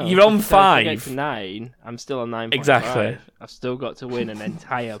Yeah, no. you're on If I get 5. to 9, I'm still on 9.5. Exactly. I've still got to win an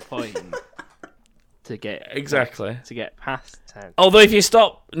entire point to get Exactly. to get past 10. Although if you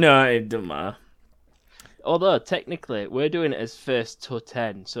stop... No, it doesn't matter. Although technically we're doing it as first to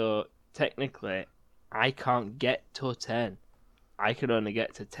 10, so technically I can't get to 10. I can only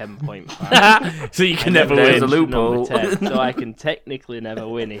get to 10.5. So you can And never then win. There's a to number loophole. 10, so I can technically never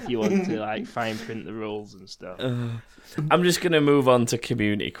win if you want to like fine print the rules and stuff. I'm just going to move on to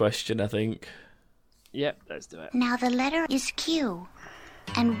community question, I think. Yep, let's do it. Now the letter is Q,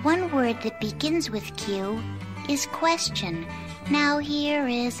 and one word that begins with Q is question. Now here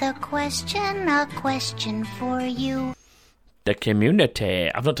is a question for you. The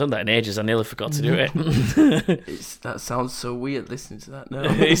community. I've not done that in ages. I nearly forgot to do it. That sounds so weird listening to that now.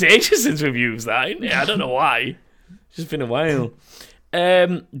 It's ages since we've used that, isn't it? I don't know why. It's just been a while.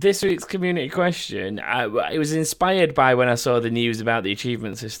 This week's community question, it was inspired by when I saw the news about the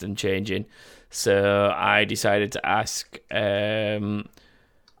achievement system changing. So I decided to ask,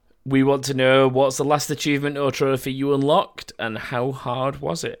 we want to know what's the last achievement or trophy you unlocked and how hard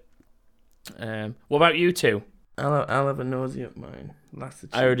was it? What about you two? I'll have a nosy at mine.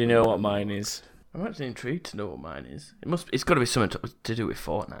 I already know what mine is. I'm actually intrigued to know what mine is. It's got to be something to do with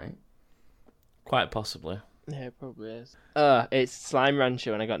Fortnite. Quite possibly. Yeah, it probably is. It's Slime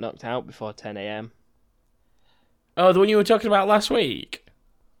Rancher when I got knocked out before 10 a.m. Oh, the one you were talking about last week?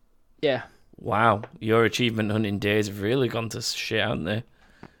 Yeah. Wow, your achievement hunting days have really gone to shit, haven't they?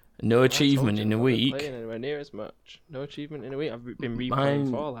 No achievement in a week. Playing anywhere near as much. No achievement in a week. I've been replaying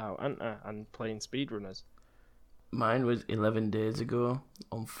Mine- Fallout, haven't I? And playing speedrunners. Mine was 11 days ago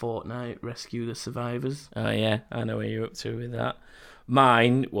on Fortnite, Rescue the Survivors. Oh yeah, I know where you're up to with that.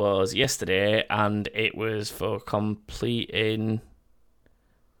 Mine was yesterday, and it was for completing.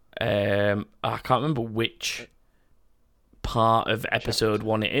 I can't remember which part of episode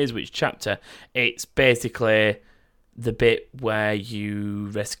 1 it is, which chapter. It's basically the bit where you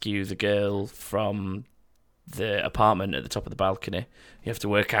rescue the girl from the apartment at the top of the balcony. You have to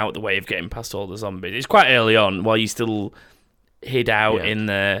work out the way of getting past all the zombies. It's quite early on, while you still hid out in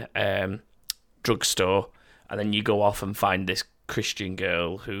the drugstore, and then you go off and find this Christian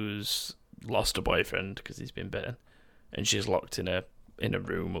girl who's lost a boyfriend because he's been bitten, and she's locked in a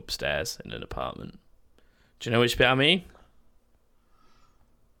room upstairs in an apartment. Do you know which bit I mean?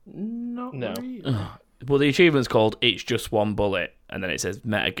 Not No. really. Well, the achievement's called "It's Just One Bullet," and then it says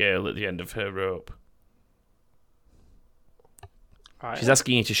 "Met a girl at the end of her rope." Right. She's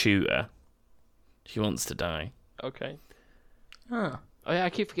asking you to shoot her. She wants to die. Okay. Ah. Oh yeah, I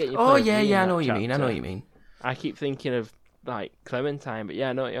keep forgetting. Oh yeah, I know what you mean. I know what you mean. I keep thinking of like Clementine, but yeah,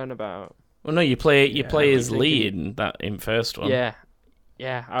 I know what you're on about. Well, no, you play I as keep Lee thinking- in first one. Yeah,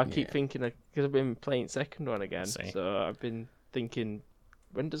 I keep thinking because I've been playing second one again, See. so I've been thinking,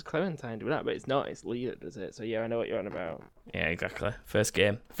 when does Clementine do that? But it's not. It's Lee that does it. So yeah, I know what you're on about. Yeah, exactly. First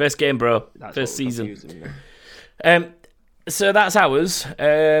game, bro. That's First what season. confusing me. So that's ours.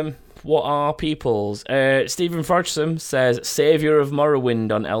 What are people's? Stephen Frodsham says, Saviour of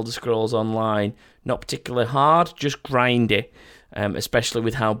Morrowind on Elder Scrolls Online. Not particularly hard, just grindy. Especially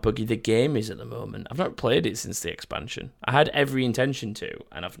with how buggy the game is at the moment. I've not played it since the expansion. I had every intention to,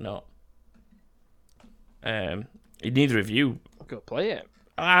 and I've not. Neither of you. Go play it.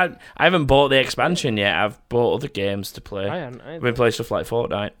 I haven't bought the expansion yet. I've bought other games to play. I haven't either. I've been playing stuff like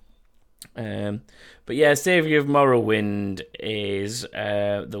Fortnite. But yeah, Saviour of Morrowind is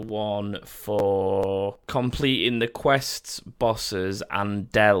the one for completing the quests, bosses, and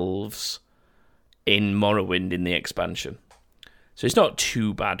delves in Morrowind in the expansion. So it's not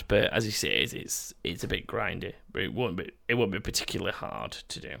too bad, but as he says, it's a bit grindy. But it won't be particularly hard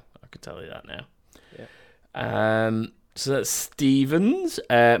to do. I can tell you that now. Yeah. So that's Stevens.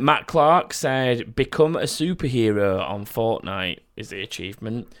 Matt Clark said, "Become a superhero on Fortnite is the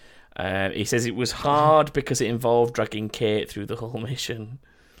achievement." He says it was hard because it involved dragging Kate through the whole mission.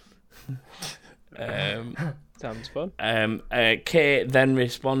 Sounds fun. Kate then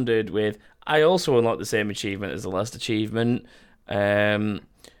responded with, "I also unlocked the same achievement as the last achievement." But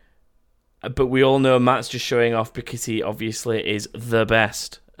we all know Matt's just showing off because he obviously is the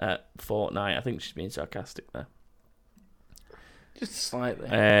best at Fortnite. I think she's being sarcastic there. Just slightly.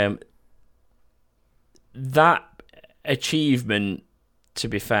 That achievement, to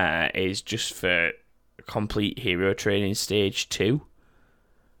be fair, is just for complete hero training stage 2.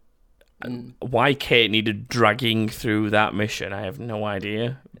 Why Kate needed dragging through that mission, I have no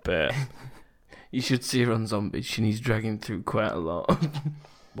idea. But you should see her on Zombies. She needs dragging through quite a lot.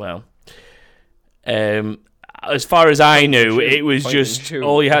 well, as far as I knew, it was just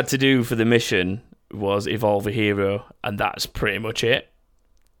all you had to do for the mission was evolve a hero, and that's pretty much it.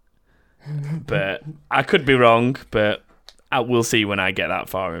 But I could be wrong, but we'll see when I get that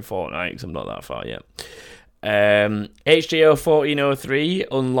far in Fortnite, because I'm not that far yet. HJO 1403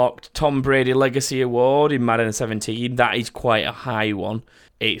 unlocked Tom Brady Legacy Award in Madden 17. That is quite a high one.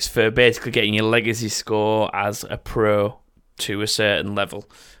 It's for basically getting your legacy score as a pro to a certain level.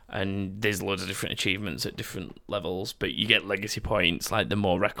 And there's loads of different achievements at different levels, but you get legacy points, like the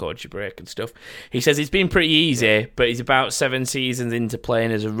more records you break and stuff. He says it's been pretty easy, but he's about 7 seasons into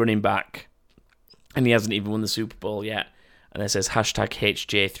playing as a running back, and he hasn't even won the Super Bowl yet. And it says hashtag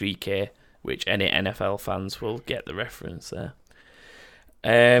HJ3K, which any NFL fans will get the reference there.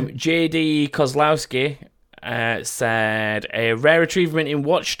 JD Kozlowski said, a rare achievement in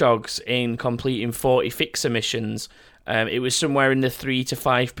Watch Dogs in completing 40 fixer missions. It was somewhere in the 3 to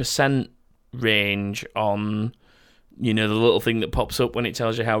 5% range on, the little thing that pops up when it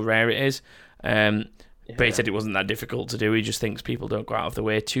tells you how rare it is. But he said it wasn't that difficult to do. He just thinks people don't go out of the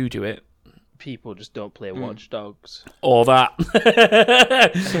way to do it. People just don't play Watch Dogs. Or that.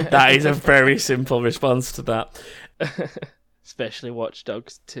 That is a very simple response to that. Especially Watch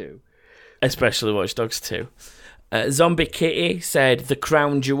Dogs 2. Especially Watch Dogs 2. Zombie Kitty said the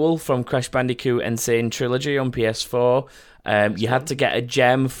crown jewel from Crash Bandicoot Insane Trilogy on PS4. You had to get a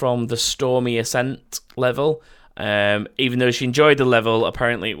gem from the Stormy Ascent level. Even though she enjoyed the level,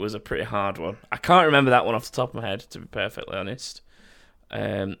 apparently it was a pretty hard one. I can't remember that one off the top of my head, to be perfectly honest.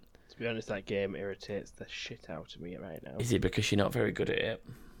 To be honest, that game irritates the shit out of me right now. Is it because you're not very good at it?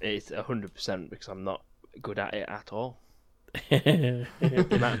 It's 100% because I'm not good at it at all. The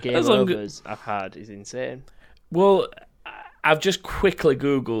amount of game overs I've had is insane. Well, I've just quickly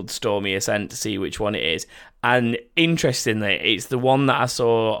Googled Stormy Ascent to see which one it is. And interestingly, it's the one that I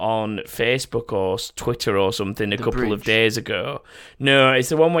saw on Facebook or Twitter or something a couple of days ago. No, it's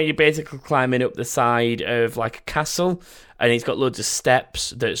the one where you're basically climbing up the side of like a castle, and it's got loads of steps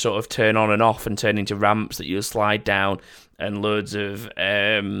that sort of turn on and off and turn into ramps that you'll slide down, and loads of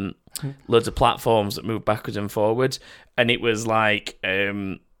platforms that move backwards and forwards. And it was like...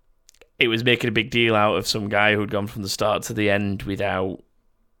 it was making a big deal out of some guy who'd gone from the start to the end without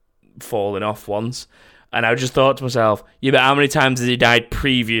falling off once. And I just thought to myself, yeah, but how many times has he died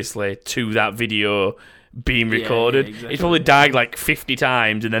previously to that video being recorded? Yeah, exactly. He's probably died like 50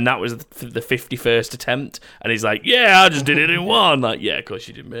 times, and then that was the 51st attempt. And he's like, yeah, I just did it in one. Like, yeah, of course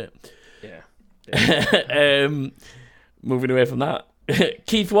you did, mate. Yeah. Moving away from that.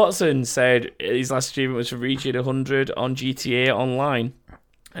 Keith Watson said his last achievement was for reaching 100 on GTA Online.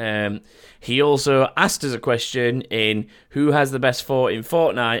 He also asked us a question in who has the best fort in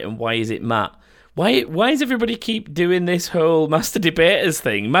Fortnite and why is it Matt? Why does everybody keep doing this whole Master Debaters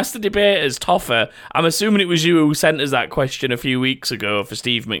thing? Master Debaters, Toffer, I'm assuming it was you who sent us that question a few weeks ago for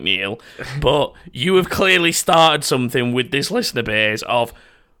Steve McNeil, but you have clearly started something with this listener base of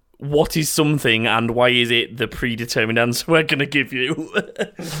what is something and why is it the predetermined answer we're going to give you?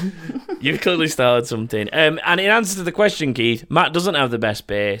 You've clearly started something. And in answer to the question, Keith, Matt doesn't have the best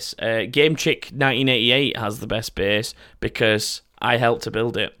base. Game Chick 1988 has the best base because I helped to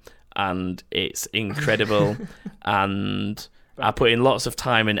build it. And it's incredible. And I put in lots of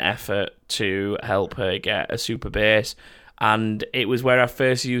time and effort to help her get a super base. And it was where I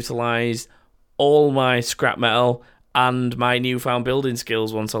first utilised all my scrap metal and my newfound building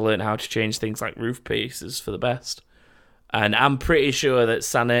skills once I learned how to change things like roof pieces for the best. And I'm pretty sure that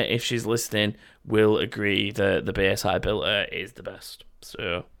Sana, if she's listening, will agree that the base I built her is the best.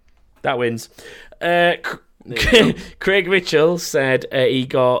 So that wins. Craig Mitchell said he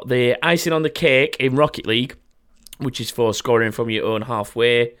got the icing on the cake in Rocket League, which is for scoring from your own half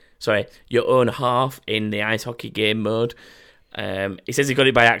in the ice hockey game mode. He says he got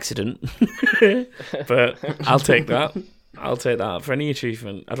it by accident, but I'll take that. I'll take that for any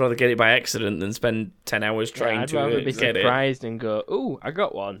achievement. I'd rather get it by accident than spend 10 hours trying to get it. I'd rather be surprised and go, "Ooh, I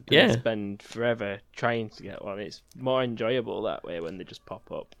got one." Than spend forever trying to get one. It's more enjoyable that way when they just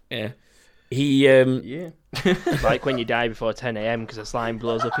pop up. Yeah. Like when you die before 10 a.m. because a slime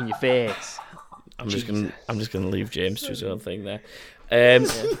blows up in your face. I'm just gonna leave James to his own thing there.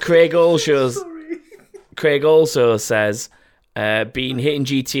 Craig also says, been hitting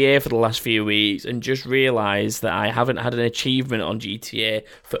GTA for the last few weeks and just realised that I haven't had an achievement on GTA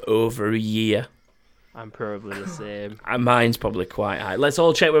for over a year. I'm probably the same. Mine's probably quite high. Let's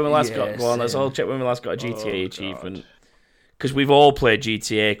all check when we last got one. Let's all check when we last got a GTA achievement. Because we've all played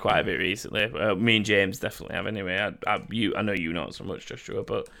GTA quite a bit recently. Me and James definitely have anyway. I know you not so much, Joshua,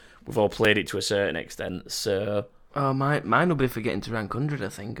 but we've all played it to a certain extent. So, mine will be for getting to rank 100, I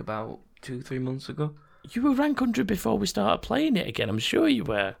think, about 2-3 months ago. You were rank 100 before we started playing it again, I'm sure you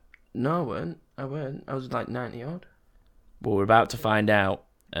were. No, I weren't. I was like 90 odd. Well, we're about to find out.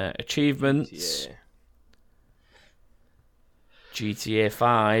 Achievements. GTA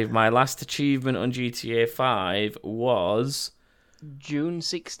 5. My last achievement on GTA 5 was June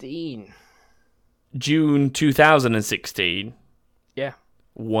 16. June 2016. Yeah.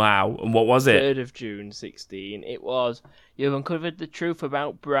 Wow. And what was it? 3rd of June 16. It was, you've uncovered the truth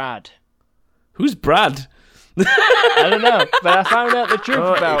about Brad. Who's Brad? I don't know, but I found out the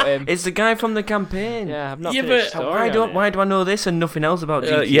truth about him. It's the guy from the campaign. Yeah, I've not finished the story. Why do I know this and nothing else about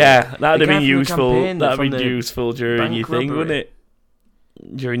GTA? Yeah, that'd have been useful. That'd be useful during your thing, wouldn't it?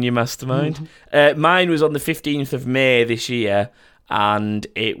 During your mastermind. Mine was on the 15th of May this year, and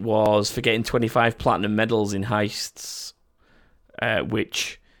it was for getting 25 platinum medals in heists,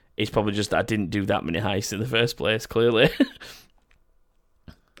 which is probably just that I didn't do that many heists in the first place, clearly.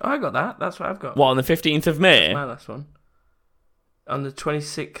 Oh, I got that. That's what I've got. What, on the 15th of May? That's my last one. On the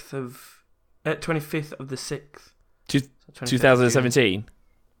 25th of the 6th. 2017?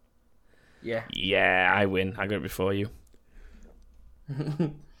 Yeah. Yeah, I win. I got it before you.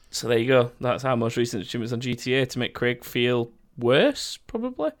 So there you go. That's our most recent achievements on GTA to make Craig feel worse,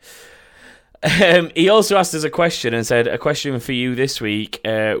 probably. He also asked us a question and said, a question for you this week.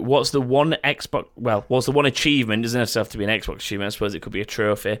 What's the one achievement, doesn't have to be an Xbox achievement, I suppose it could be a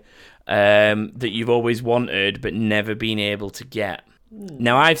trophy, that you've always wanted but never been able to get?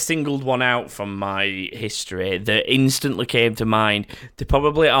 Now, I've singled one out from my history that instantly came to mind. There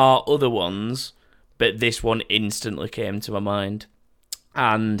probably are other ones, but this one instantly came to my mind.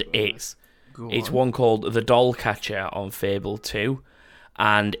 And it's one called The Doll Catcher on Fable 2.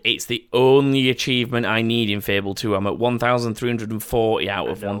 And it's the only achievement I need in Fable 2. I'm at 1,340 out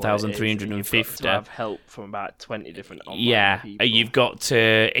of 1,350. You've got to have help from about 20 different online people. You've got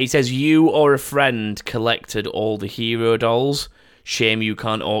to... It says you or a friend collected all the hero dolls. Shame you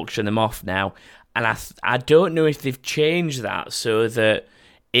can't auction them off now. And I don't know if they've changed that so that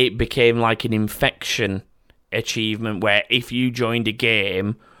it became like an infection achievement where if you joined a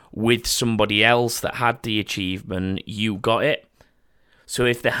game with somebody else that had the achievement, you got it. So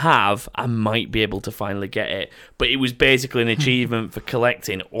if they have, I might be able to finally get it. But it was basically an achievement for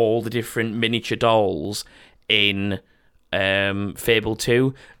collecting all the different miniature dolls in Fable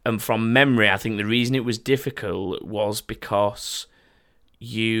 2. And from memory, I think the reason it was difficult was because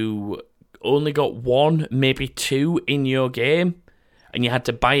you only got one, maybe two in your game. And you had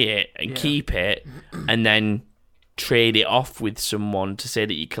to buy it and keep it and then trade it off with someone to say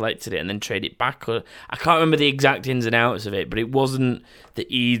that you collected it and then trade it back. I can't remember the exact ins and outs of it, but it wasn't the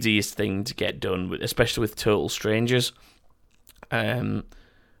easiest thing to get done, especially with total strangers. But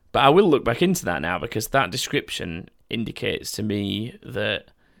I will look back into that now, because that description indicates to me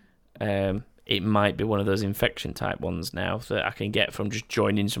that it might be one of those infection type ones now that I can get from just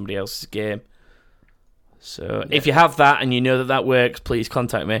joining somebody else's game. So if you have that and you know that works, please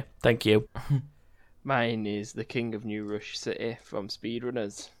contact me. Thank you. Mine is the King of New Rush City from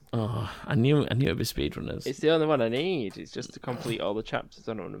Speedrunners. Oh, I knew it'd be Speedrunners. It's the only one I need. It's just to complete all the chapters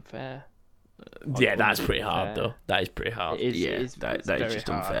on Unfair. Yeah, that's pretty hard, though. That is pretty hard. It is, Yeah, it's that is very just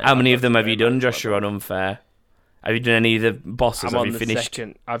hard. unfair. How many of them have Very you done, much Joshua, on Unfair? Have you done any of the bosses? I'm have on you the finished?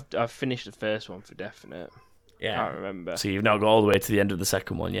 second. I've finished the first one for definite. Yeah. Can't remember. So you've not got all the way to the end of the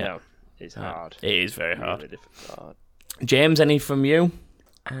second one yet? No, it's hard. It is very hard. Really difficult. James, any from you?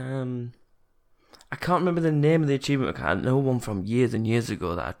 I can't remember the name of the achievement. I know one from years and years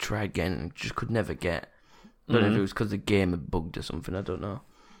ago that I tried getting and just could never get. I don't know if it was because the game had bugged or something. I don't know.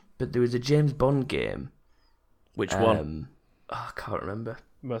 But there was a James Bond game. Which one? I can't remember.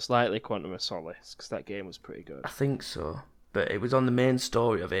 Most likely Quantum of Solace, because that game was pretty good. I think so. But it was on the main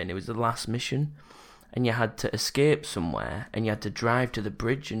story of it, and it was the last mission. And you had to escape somewhere, and you had to drive to the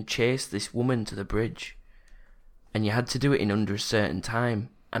bridge and chase this woman to the bridge. And you had to do it in under a certain time.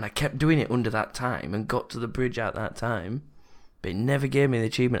 And I kept doing it under that time and got to the bridge at that time. But it never gave me the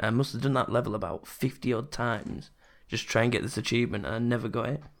achievement. I must have done that level about 50 odd times. Just try and get this achievement, and I never got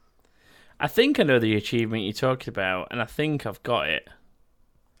it. I think I know the achievement you're talking about, and I think I've got it.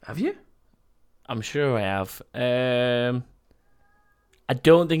 Have you? I'm sure I have. I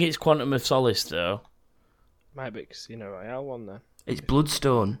don't think it's Quantum of Solace, though. Might be Casino Royale one then. It's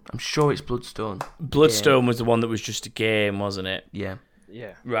Bloodstone. I'm sure it's Bloodstone. Bloodstone was the one that was just a game, wasn't it? Yeah.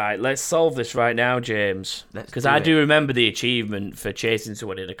 Yeah. Right, let's solve this right now, James. Let's Because do I it. do remember the achievement for chasing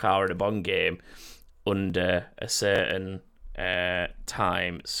someone in a car in a Bond game under a certain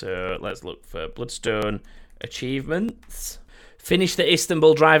time. So let's look for Bloodstone achievements. Finish the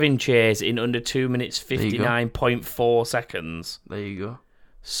Istanbul driving chase in under 2 minutes you go. 59.4 seconds. There you go.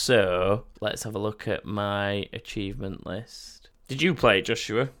 So let's have a look at my achievement list. Did you play it,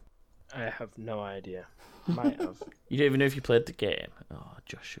 Joshua? I have no idea. Might have. You don't even know if you played the game. Oh,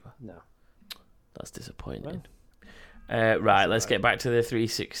 Joshua. No. That's disappointing. Right, let's get back to the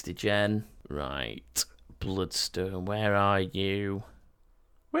 360 gen. Right. Bloodstone, where are you?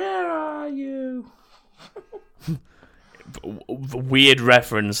 Where are you? Weird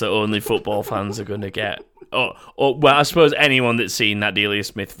reference that only football fans are going to get. Well, I suppose anyone that's seen that Delia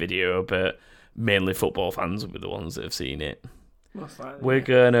Smith video, but mainly football fans will be the ones that have seen it. We're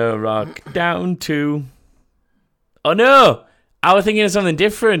gonna rock down to... Oh no! I was thinking of something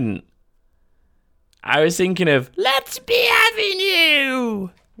different. I was thinking of Let's Be Having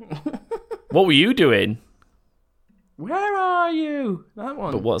You! What were you doing? Where are you? That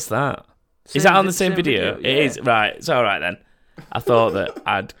one. But what's that? Is that on the same video? Yeah. It is. Right, it's alright then. I thought that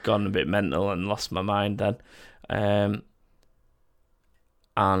I'd gone a bit mental and lost my mind then. And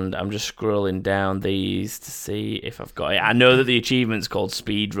I'm just scrolling down these to see if I've got it. I know that the achievement's called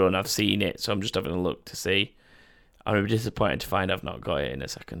Speedrun. I've seen it, so I'm just having a look to see. I'm going to be disappointed to find I've not got it in a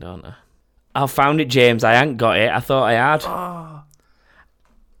second, aren't I? I found it, James. I ain't got it. I thought I had. Oh.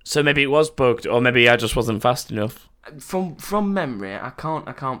 So maybe it was bugged, or maybe I just wasn't fast enough. From memory, I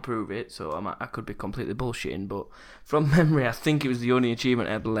can't prove it, so I could be completely bullshitting. But from memory, I think it was the only achievement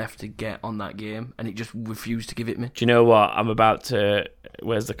I had left to get on that game, and it just refused to give it me. Do you know what? I'm about to...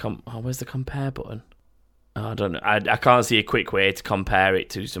 Where's the compare button? Oh, I don't know. I can't see a quick way to compare it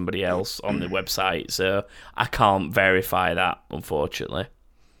to somebody else on the website, so I can't verify that, unfortunately.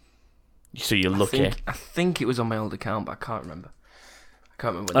 So you're lucky. I think it was on my old account, but I can't remember.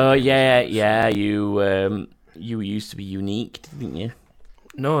 Oh yeah. You used to be unique, didn't you?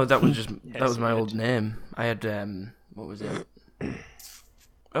 No, that was just Yes, that was my you old name. I had what was it?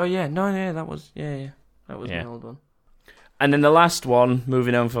 Oh yeah, that was my old one. And then the last one,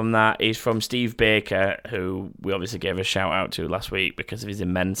 moving on from that, is from Steve Baker, who we obviously gave a shout out to last week because of his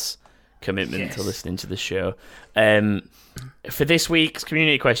immense commitment to listening to the show. For this week's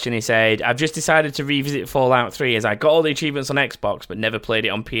community question, he said, I've just decided to revisit Fallout 3 as I got all the achievements on Xbox but never played it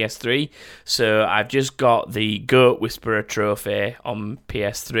on PS3. So I've just got the Goat Whisperer trophy on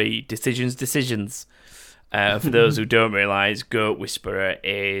PS3. Decisions. For those who don't realise, Goat Whisperer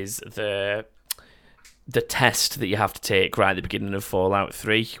is the test that you have to take right at the beginning of Fallout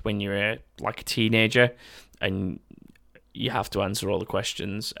 3 when you're like a teenager, and you have to answer all the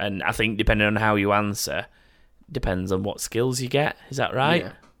questions. And I think depending on how you answer, depends on what skills you get. Is that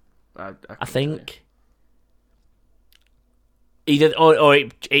right? Yeah. I think. Either or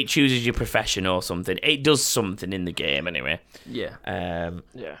it chooses your profession or something. It does something in the game anyway. Yeah.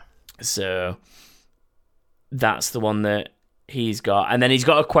 Yeah. So that's the one that he's got. And then he's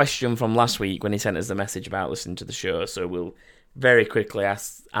got a question from last week when he sent us the message about listening to the show. So we'll very quickly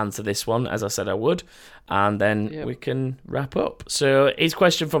answer this one, as I said I would. And then we can wrap up. So his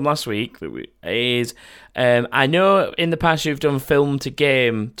question from last week is, I know in the past you've done film to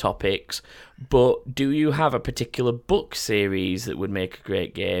game topics, but do you have a particular book series that would make a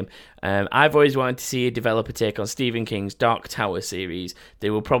great game? I've always wanted to see a developer take on Stephen King's Dark Tower series. They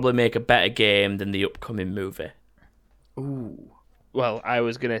will probably make a better game than the upcoming movie. Ooh. Well, I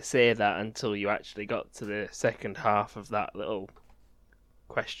was going to say that until you actually got to the second half of that little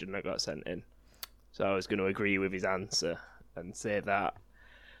question that got sent in. So I was going to agree with his answer and say that.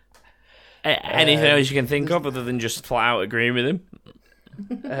 Anything else you can think of other than just flat out agreeing with him?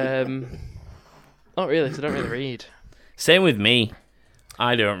 Not really, because I don't really read. Same with me.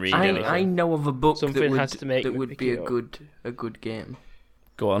 I don't read anything. I know of a book Something has to make that me would pick be it a up. good game.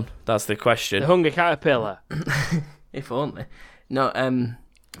 Go on, that's the question. The Hungry Caterpillar. If only. No,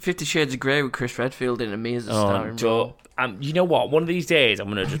 50 Shades of Grey with Chris Redfield in me as a Oh, starring Joe, role. you know what? One of these days, I'm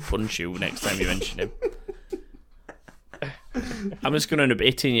going to just punch you next time you mention him. I'm just going to end up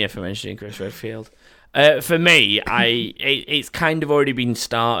hitting you for mentioning Chris Redfield. For me, it's kind of already been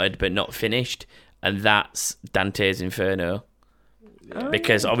started but not finished, and that's Dante's Inferno.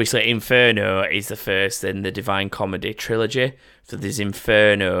 Because obviously Inferno is the first in the Divine Comedy trilogy. So there's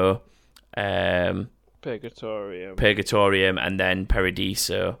Inferno, Purgatorium, and then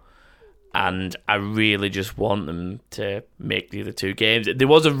Paradiso. And I really just want them to make the other two games. There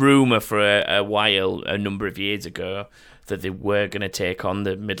was a rumour for a while, a number of years ago, that they were going to take on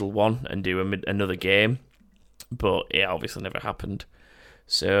the middle one and do another game. But it obviously never happened.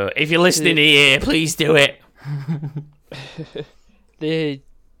 So if you're listening here, please do it.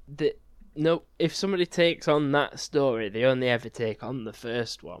 No, if somebody takes on that story, they only ever take on the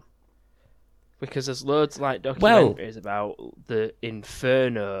first one. Because there's loads like documentaries about the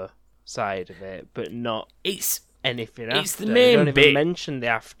Inferno side of it, but not anything after. It's the main they don't even bit. mention the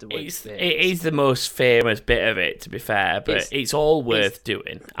afterwards. It is the most famous bit of it, to be fair, but it's all worth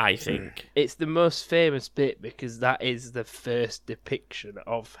doing, I think. It's the most famous bit because that is the first depiction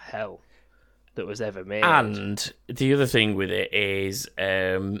of hell that was ever made. And the other thing with it is,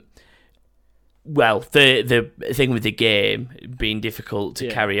 the thing with the game being difficult to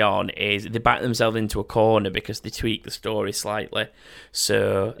carry on is they back themselves into a corner because they tweak the story slightly.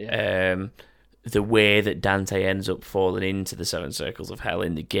 So the way that Dante ends up falling into the Seven Circles of Hell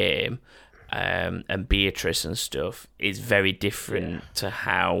in the game, and Beatrice and stuff, is very different to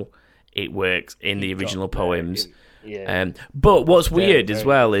how it works in the original poems. But what's weird as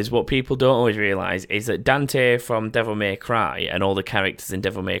well is what people don't always realise is that Dante from Devil May Cry and all the characters in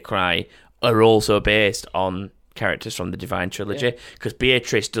Devil May Cry are also based on characters from the Divine Trilogy, because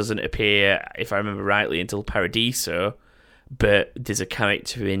Beatrice doesn't appear, if I remember rightly, until Paradiso, but there's a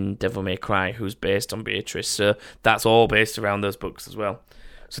character in Devil May Cry who's based on Beatrice, so that's all based around those books as well.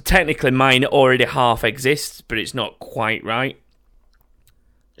 So technically mine already half exists, but it's not quite right.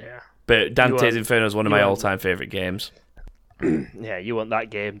 Yeah. But Dante's Inferno is one of my all-time favourite games. Yeah, you want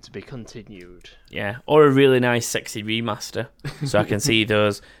that game to be continued. Yeah, or a really nice sexy remaster, so I can see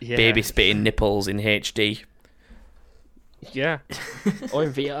those baby spitting nipples in HD. Yeah, or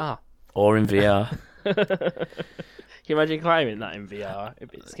in VR. Or in VR. Can you imagine climbing that in VR? It'd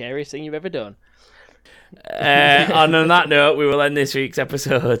be the scariest thing you've ever done. And on that note, we will end this week's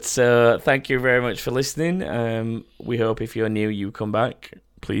episode. So thank you very much for listening. We hope if you're new, you come back.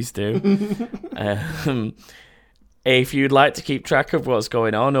 Please do. If you'd like to keep track of what's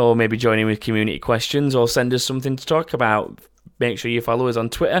going on, or maybe join in with community questions, or send us something to talk about, make sure you follow us on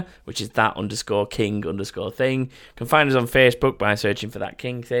Twitter, which is that_king_thing. You can find us on Facebook by searching for That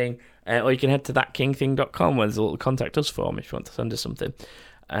King Thing, or you can head to thatkingthing.com where there's a little contact us form if you want to send us something.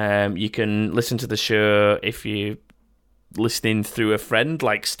 You can listen to the show if you're listening through a friend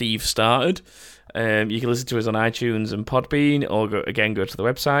like Steve started. You can listen to us on iTunes and Podbean, or go to the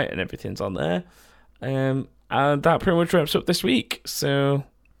website and everything's on there. And that pretty much wraps up this week. So,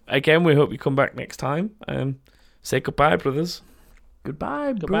 again, we hope you come back next time. Say goodbye, brothers.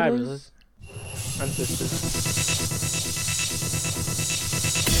 Goodbye, brothers. And sisters.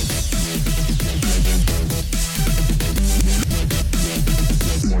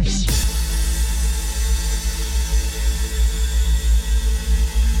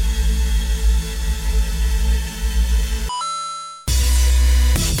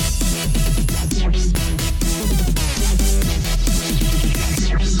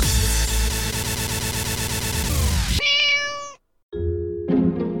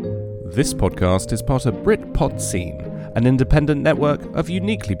 This podcast is part of Britpod Scene, an independent network of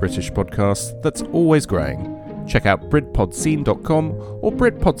uniquely British podcasts that's always growing. Check out BritpodScene.com or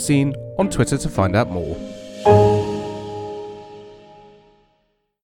Britpod Scene on Twitter to find out more.